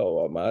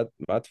NIL. My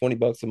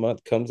 $20 a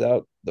month comes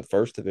out the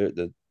first of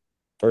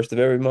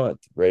every month,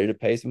 ready to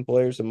pay some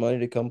players some money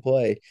to come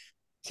play.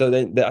 So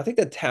then I think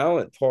the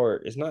talent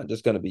part is not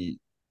just going to be.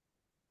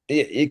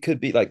 It could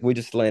be like we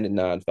just landed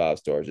 9 5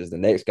 stars. Is the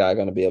next guy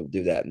going to be able to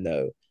do that?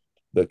 No.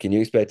 But can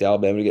you expect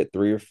Alabama to get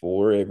 3 or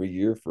 4 every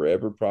year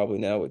forever? Probably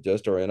now with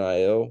just our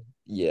NIL.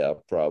 Yeah,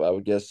 probably. I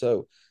would guess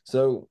so.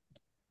 So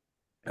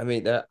I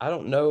mean, that I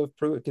don't know if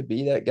Pruitt could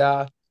be that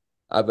guy,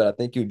 but I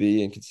think he would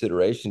be in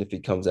consideration if he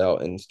comes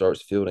out and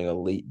starts fielding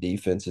elite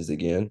defenses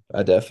again.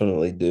 I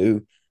definitely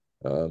do.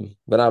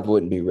 But I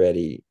wouldn't be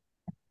ready.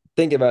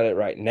 Think about it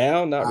right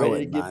now, not I ready to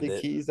wouldn't give mind the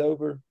it. keys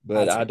over, I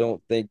but tell I you,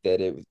 don't think that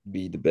it would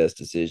be the best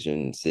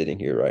decision sitting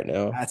here right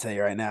now. I tell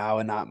you right now, I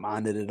would not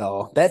mind it at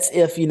all. That's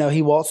if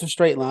he walks a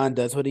straight line,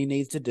 does what he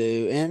needs to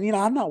do, and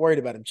I'm not worried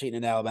about him cheating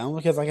in Alabama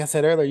because, like I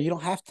said earlier, you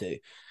don't have to.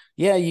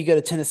 Yeah, you go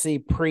to Tennessee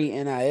pre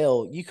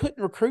NIL, you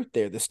couldn't recruit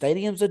there. The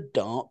stadium's a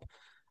dump.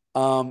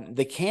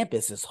 The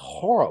campus is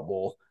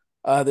horrible.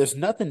 There's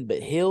nothing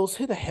but hills.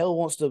 Who the hell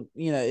wants to,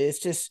 it's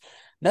just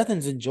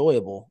nothing's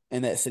enjoyable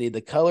in that city. The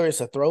color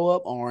is a throw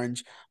up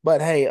orange.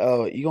 But hey,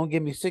 you gonna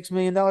give me $6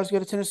 million to go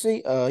to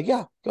Tennessee?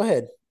 Yeah, go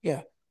ahead.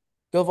 Yeah,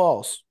 go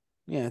Vols.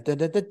 Yeah, dun,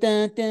 dun, dun,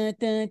 dun, dun,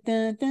 dun,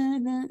 dun,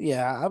 dun, dun.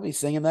 Yeah, I'll be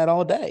singing that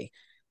all day.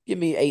 Give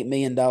me $8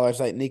 million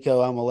like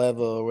Nico Amaleva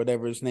or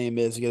whatever his name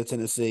is to go to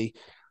Tennessee.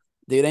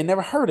 Dude, they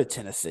never heard of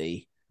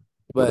Tennessee,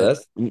 Well,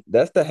 but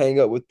that's the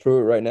hang up with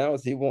Pruitt right now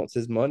is he wants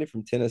his money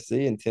from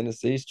Tennessee, and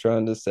Tennessee's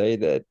trying to say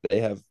that they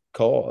have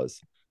cause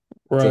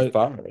to Right.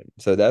 fire him.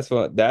 So that's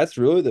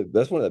really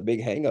that's one of the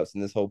big hangups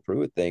in this whole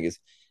Pruitt thing is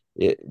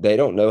they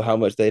don't know how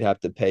much they'd have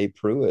to pay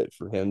Pruitt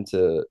for him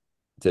to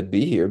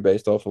be here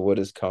based off of what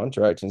his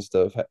contract and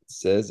stuff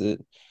says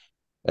it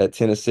at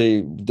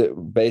Tennessee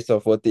based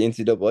off what the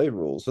NCAA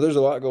rules. So there's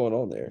a lot going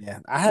on there. yeah,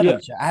 Yeah.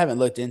 I haven't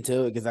looked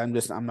into it because I'm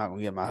not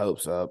gonna get my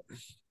hopes up.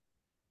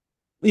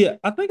 Yeah.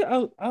 I think I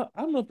don't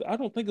know I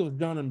don't think it was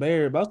John and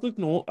Barry, but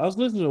I was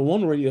listening to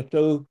one radio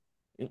show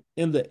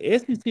and the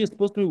SEC is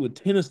supposed to be with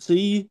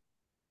Tennessee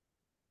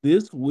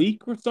this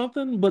week or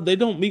something, but they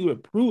don't meet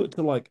with Pruitt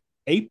till like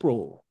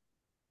April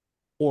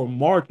or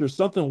March or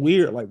something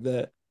weird like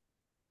that.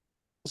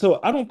 So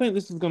I don't think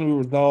this is going to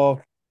be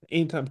resolved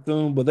anytime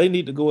soon, but they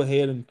need to go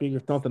ahead and figure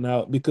something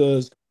out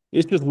because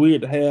it's just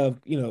weird to have,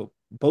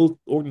 both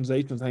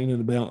organizations hanging in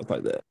the balance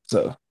like that.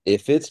 So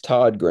If it's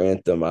Todd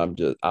Grantham,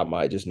 I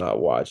might just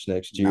not watch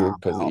next year Nah, I'm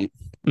because out.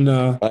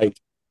 no, like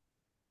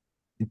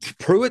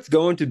Pruitt's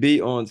going to be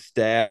on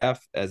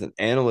staff as an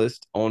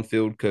analyst,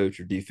 on-field coach,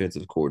 or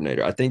defensive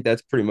coordinator. I think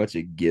that's pretty much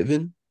a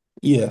given.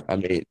 yeah, I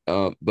mean,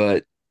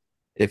 but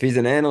if he's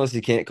an analyst,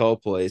 he can't call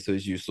plays, so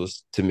he's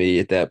useless to me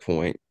at that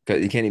point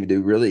because he can't even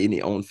do really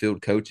any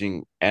on-field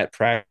coaching at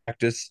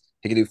practice.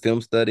 He can do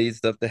film studies,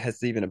 stuff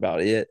that's even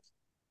about it.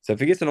 So if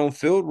he gets an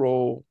on-field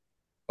role,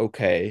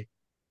 okay.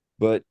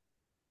 But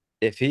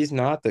if he's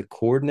not the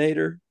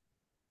coordinator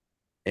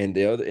and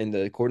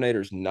the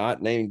coordinator's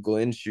not named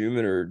Glenn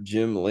Schumann or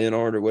Jim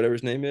Leonard or whatever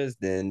his name is,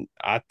 then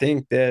I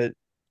think that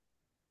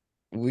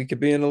we could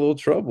be in a little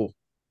trouble.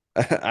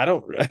 I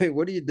mean,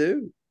 what do you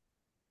do?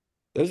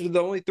 Those are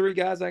the only 3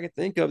 guys I can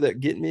think of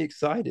that get me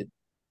excited.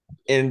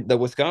 And the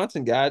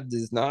Wisconsin guy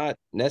does not Oh,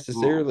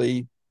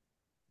 necessarily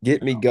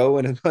get me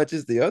going as much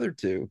as the other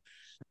two.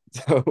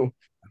 So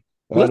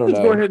I let's don't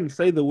just go know. ahead and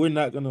say that we're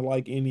not going to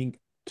like any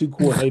two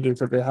coordinators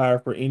that they hire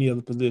for any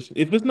other position.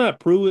 If it's not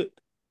Pruitt,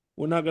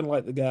 we're not going to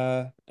like the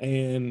guy.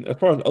 And as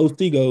far as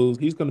OC goes,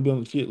 he's going to be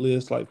on the shit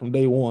list like from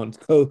day one.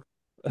 So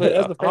But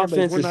as a fan base,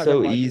 offense we're is not going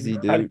so to like easy,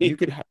 dude.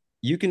 anybody.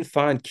 You can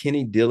find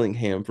Kenny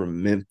Dillingham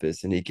from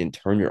Memphis, and he can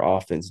turn your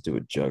offense into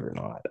a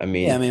juggernaut. I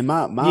yeah, I mean,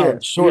 mean my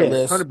Yes, short yes,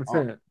 list,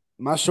 100%.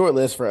 my short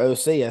list for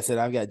OC. I said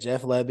I've got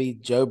Jeff Levy,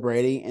 Joe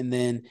Brady, and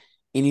then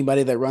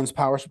anybody that runs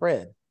power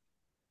spread.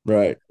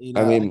 right? I Like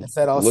I mean,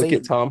 said all look at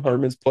season, Tom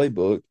Herman's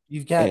playbook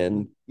you've got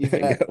and you've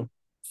got go.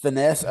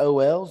 finesse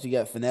OLs, you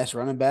got finesse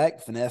running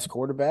back, finesse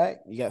quarterback,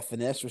 you got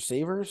finesse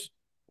receivers.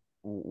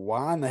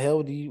 Why in the hell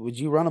would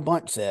you run a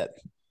bunch set?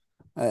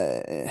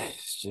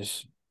 It's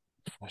just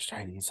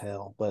frustrating as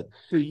hell. But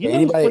You yeah, know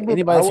who's playbook I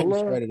anybody's would getting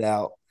love? shredded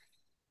out.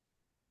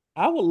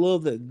 I would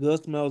love that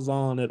Gus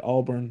Malzahn at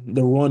Auburn,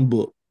 the run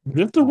book.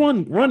 Just the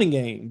running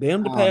game.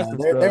 Damn the I don't know. passing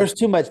stuff.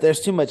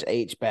 There's too much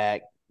H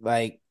back.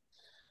 Like,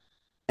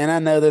 and I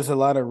know there's a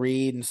lot of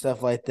read and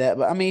stuff like that.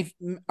 But I mean,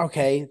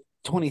 okay,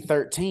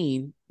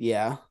 2013,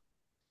 yeah.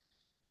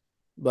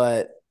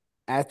 But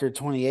after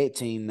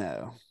 2018,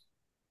 no.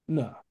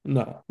 No,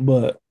 no.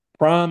 But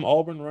prime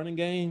Auburn running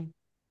game.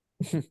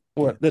 Yeah,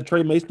 What that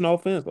Trey Mason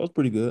offense? That was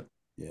pretty good.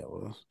 yeah,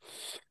 well.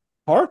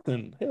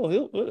 Hartman,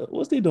 hell,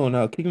 what's he doing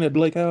now? Kicking at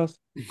Blake House?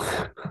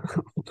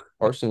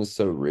 Carson's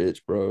so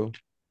rich, bro.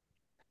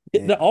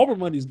 Yeah, The Auburn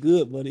money's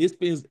good, but it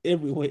spends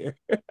everywhere.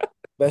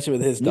 especially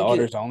with his You get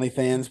daughter's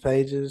OnlyFans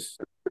pages.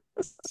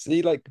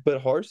 see, like,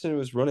 but Harson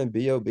was running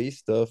BOB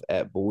stuff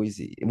at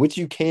Boise, which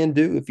you can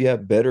do if you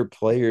have better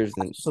players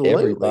than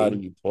everybody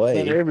Absolutely. you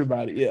Than play.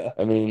 everybody, yeah.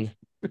 I mean,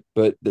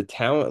 but the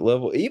talent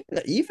level,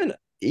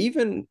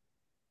 even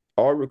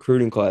our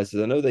recruiting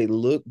classes, I know they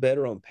look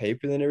better on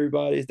paper than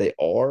everybody's. They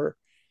are,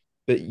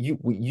 but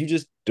you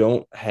just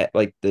don't have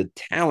like the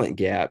talent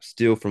gap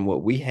still from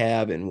what we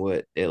have and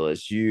what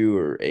LSU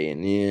or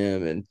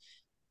A&M and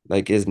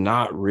like is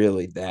not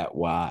really that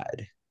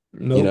wide.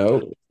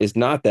 Nope. It's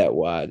not that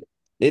wide.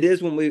 It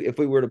is when we if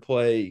we were to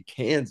play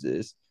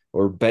Kansas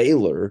or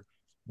Baylor,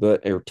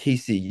 but or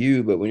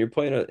TCU, but when you're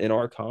playing in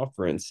our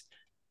conference,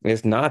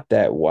 it's not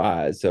that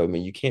wide. So I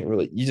mean, you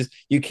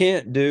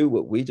can't do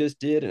what we just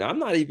did, and I'm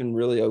not even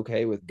really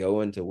okay with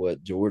going to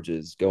what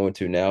Georgia's going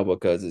to now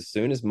because as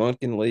soon as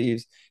Monken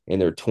leaves and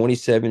their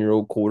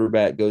 27-year-old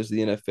quarterback goes to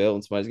the NFL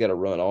and somebody's got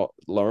to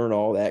learn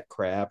all that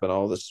crap and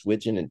all the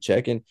switching and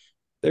checking,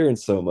 they're in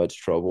so much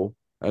trouble.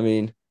 I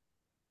mean,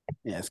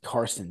 Yeah, it's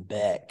Carson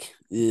Beck.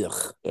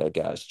 Ugh. that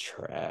guy's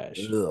trash.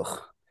 Ugh.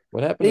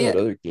 What happened But to yeah, that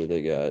other kid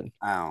they got?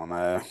 I don't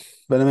know.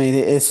 But I mean,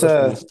 it's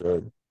Freshman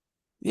stud.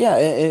 yeah,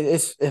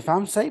 it's if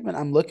I'm Saban,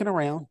 I'm looking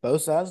around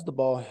both sides of the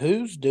ball.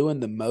 Who's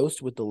doing the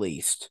most with the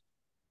least?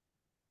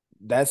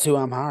 That's who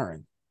I'm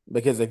hiring.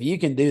 Because if you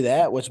can do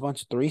that with a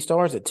bunch of 3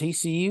 stars at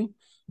TCU,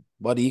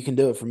 buddy, you can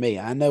do it for me.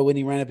 I know when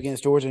he ran up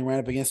against Georgia and ran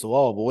up against the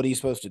wall, but what are you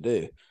supposed to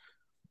do?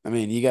 I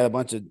mean, you got a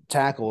bunch of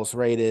tackles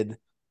rated,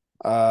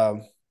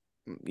 um,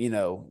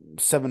 600.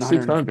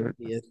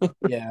 750th,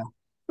 yeah,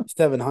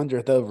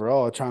 700th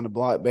overall, trying to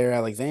block Bear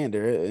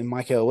Alexander and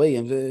Michael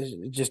Williams.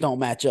 It just don't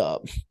match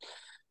up.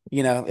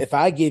 If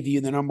I give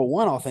you the number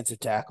one offensive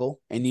tackle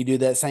and you do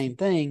that same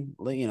thing,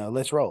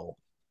 let's roll.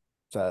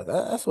 So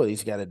that's what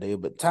he's got to do.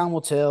 But time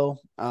will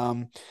tell.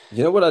 You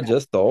know what I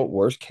just thought?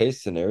 Worst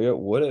case scenario,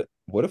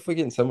 what if we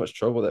get in so much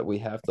trouble that we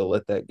have to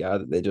let that guy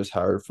that they just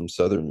hired from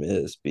Southern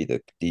Miss be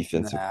the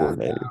defensive Nah, I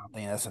coordinator? don't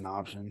think that's an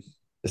option.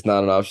 It's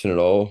not an option at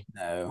all.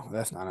 No,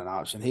 that's not an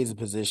option. He's a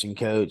position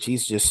coach. No.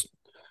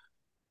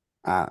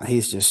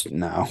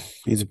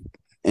 He's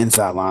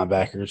inside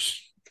linebackers.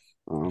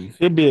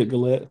 It'd be a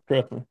Gillette,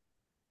 trust me.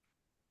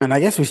 And I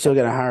guess we still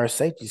got to hire a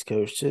safeties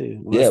coach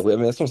too. Yeah, Unless I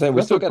mean that's what I'm saying. We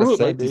That's still what got a Pruitt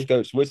might safeties do.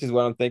 coach, which is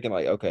what I'm thinking.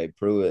 Like, okay,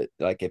 Pruitt,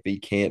 like if he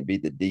can't be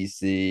the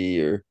DC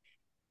or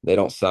they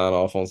don't sign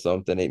off on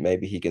something,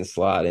 maybe he can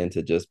slide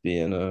into just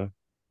being a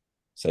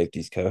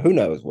safeties coach. Who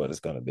knows what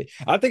it's going to be?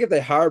 I think if they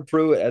hire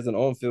Pruitt as an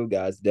on-field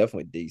guy, it's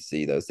definitely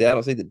DC though. See, I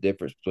don't see the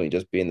difference between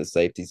just being the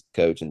safeties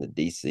coach and the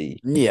DC.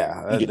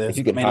 yeah, If that's.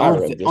 you I can mean,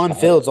 hire him, just on hire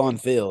field's him. on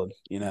field.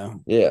 Yeah,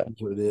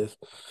 That's what it is.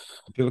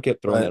 people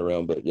kept throwing that But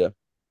around, but yeah,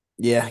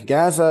 yeah,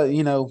 guys,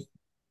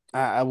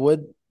 I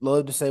would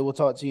love to say we'll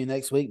talk to you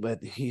next week, but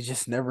you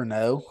just never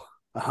know.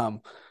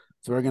 So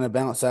we're gonna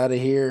bounce out of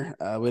here.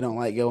 We don't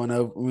like going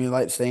over. We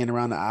like staying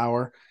around the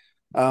hour.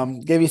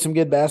 Give you some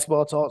good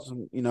basketball talks.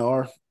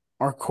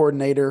 Our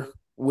coordinator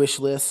wish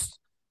list,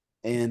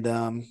 and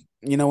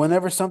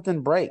whenever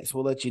something breaks,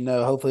 we'll let you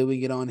know. Hopefully, we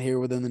get on here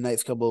within the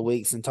next couple of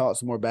weeks and talk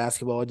some more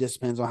basketball. It just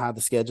depends on how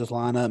the schedules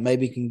line up.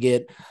 Maybe we can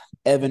get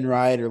Evan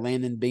Wright or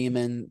Landon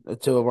Beeman,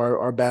 two of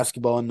our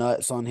basketball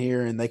nuts on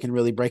here, and they can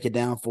really break it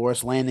down for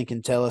us. Landon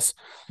can tell us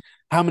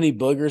how many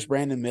boogers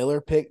Brandon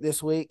Miller picked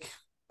this week,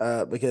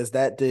 because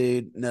that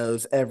dude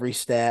knows every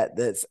stat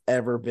that's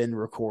ever been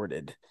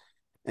recorded.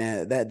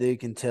 And that dude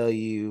can tell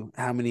you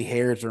how many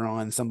hairs are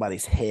on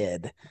somebody's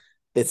head.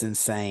 It's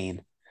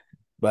insane.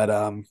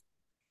 But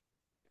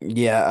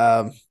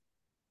yeah,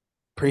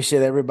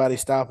 appreciate everybody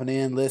stopping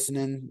in,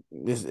 listening.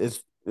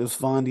 It was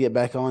fun to get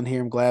back on here.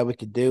 I'm glad we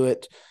could do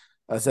it.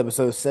 It's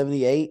episode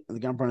 78 of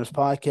the Gun Runners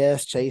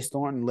podcast. Chase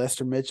Thornton,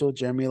 Lester Mitchell,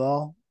 Jeremy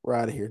Law. We're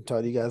out of here.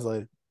 Talk to you guys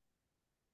later.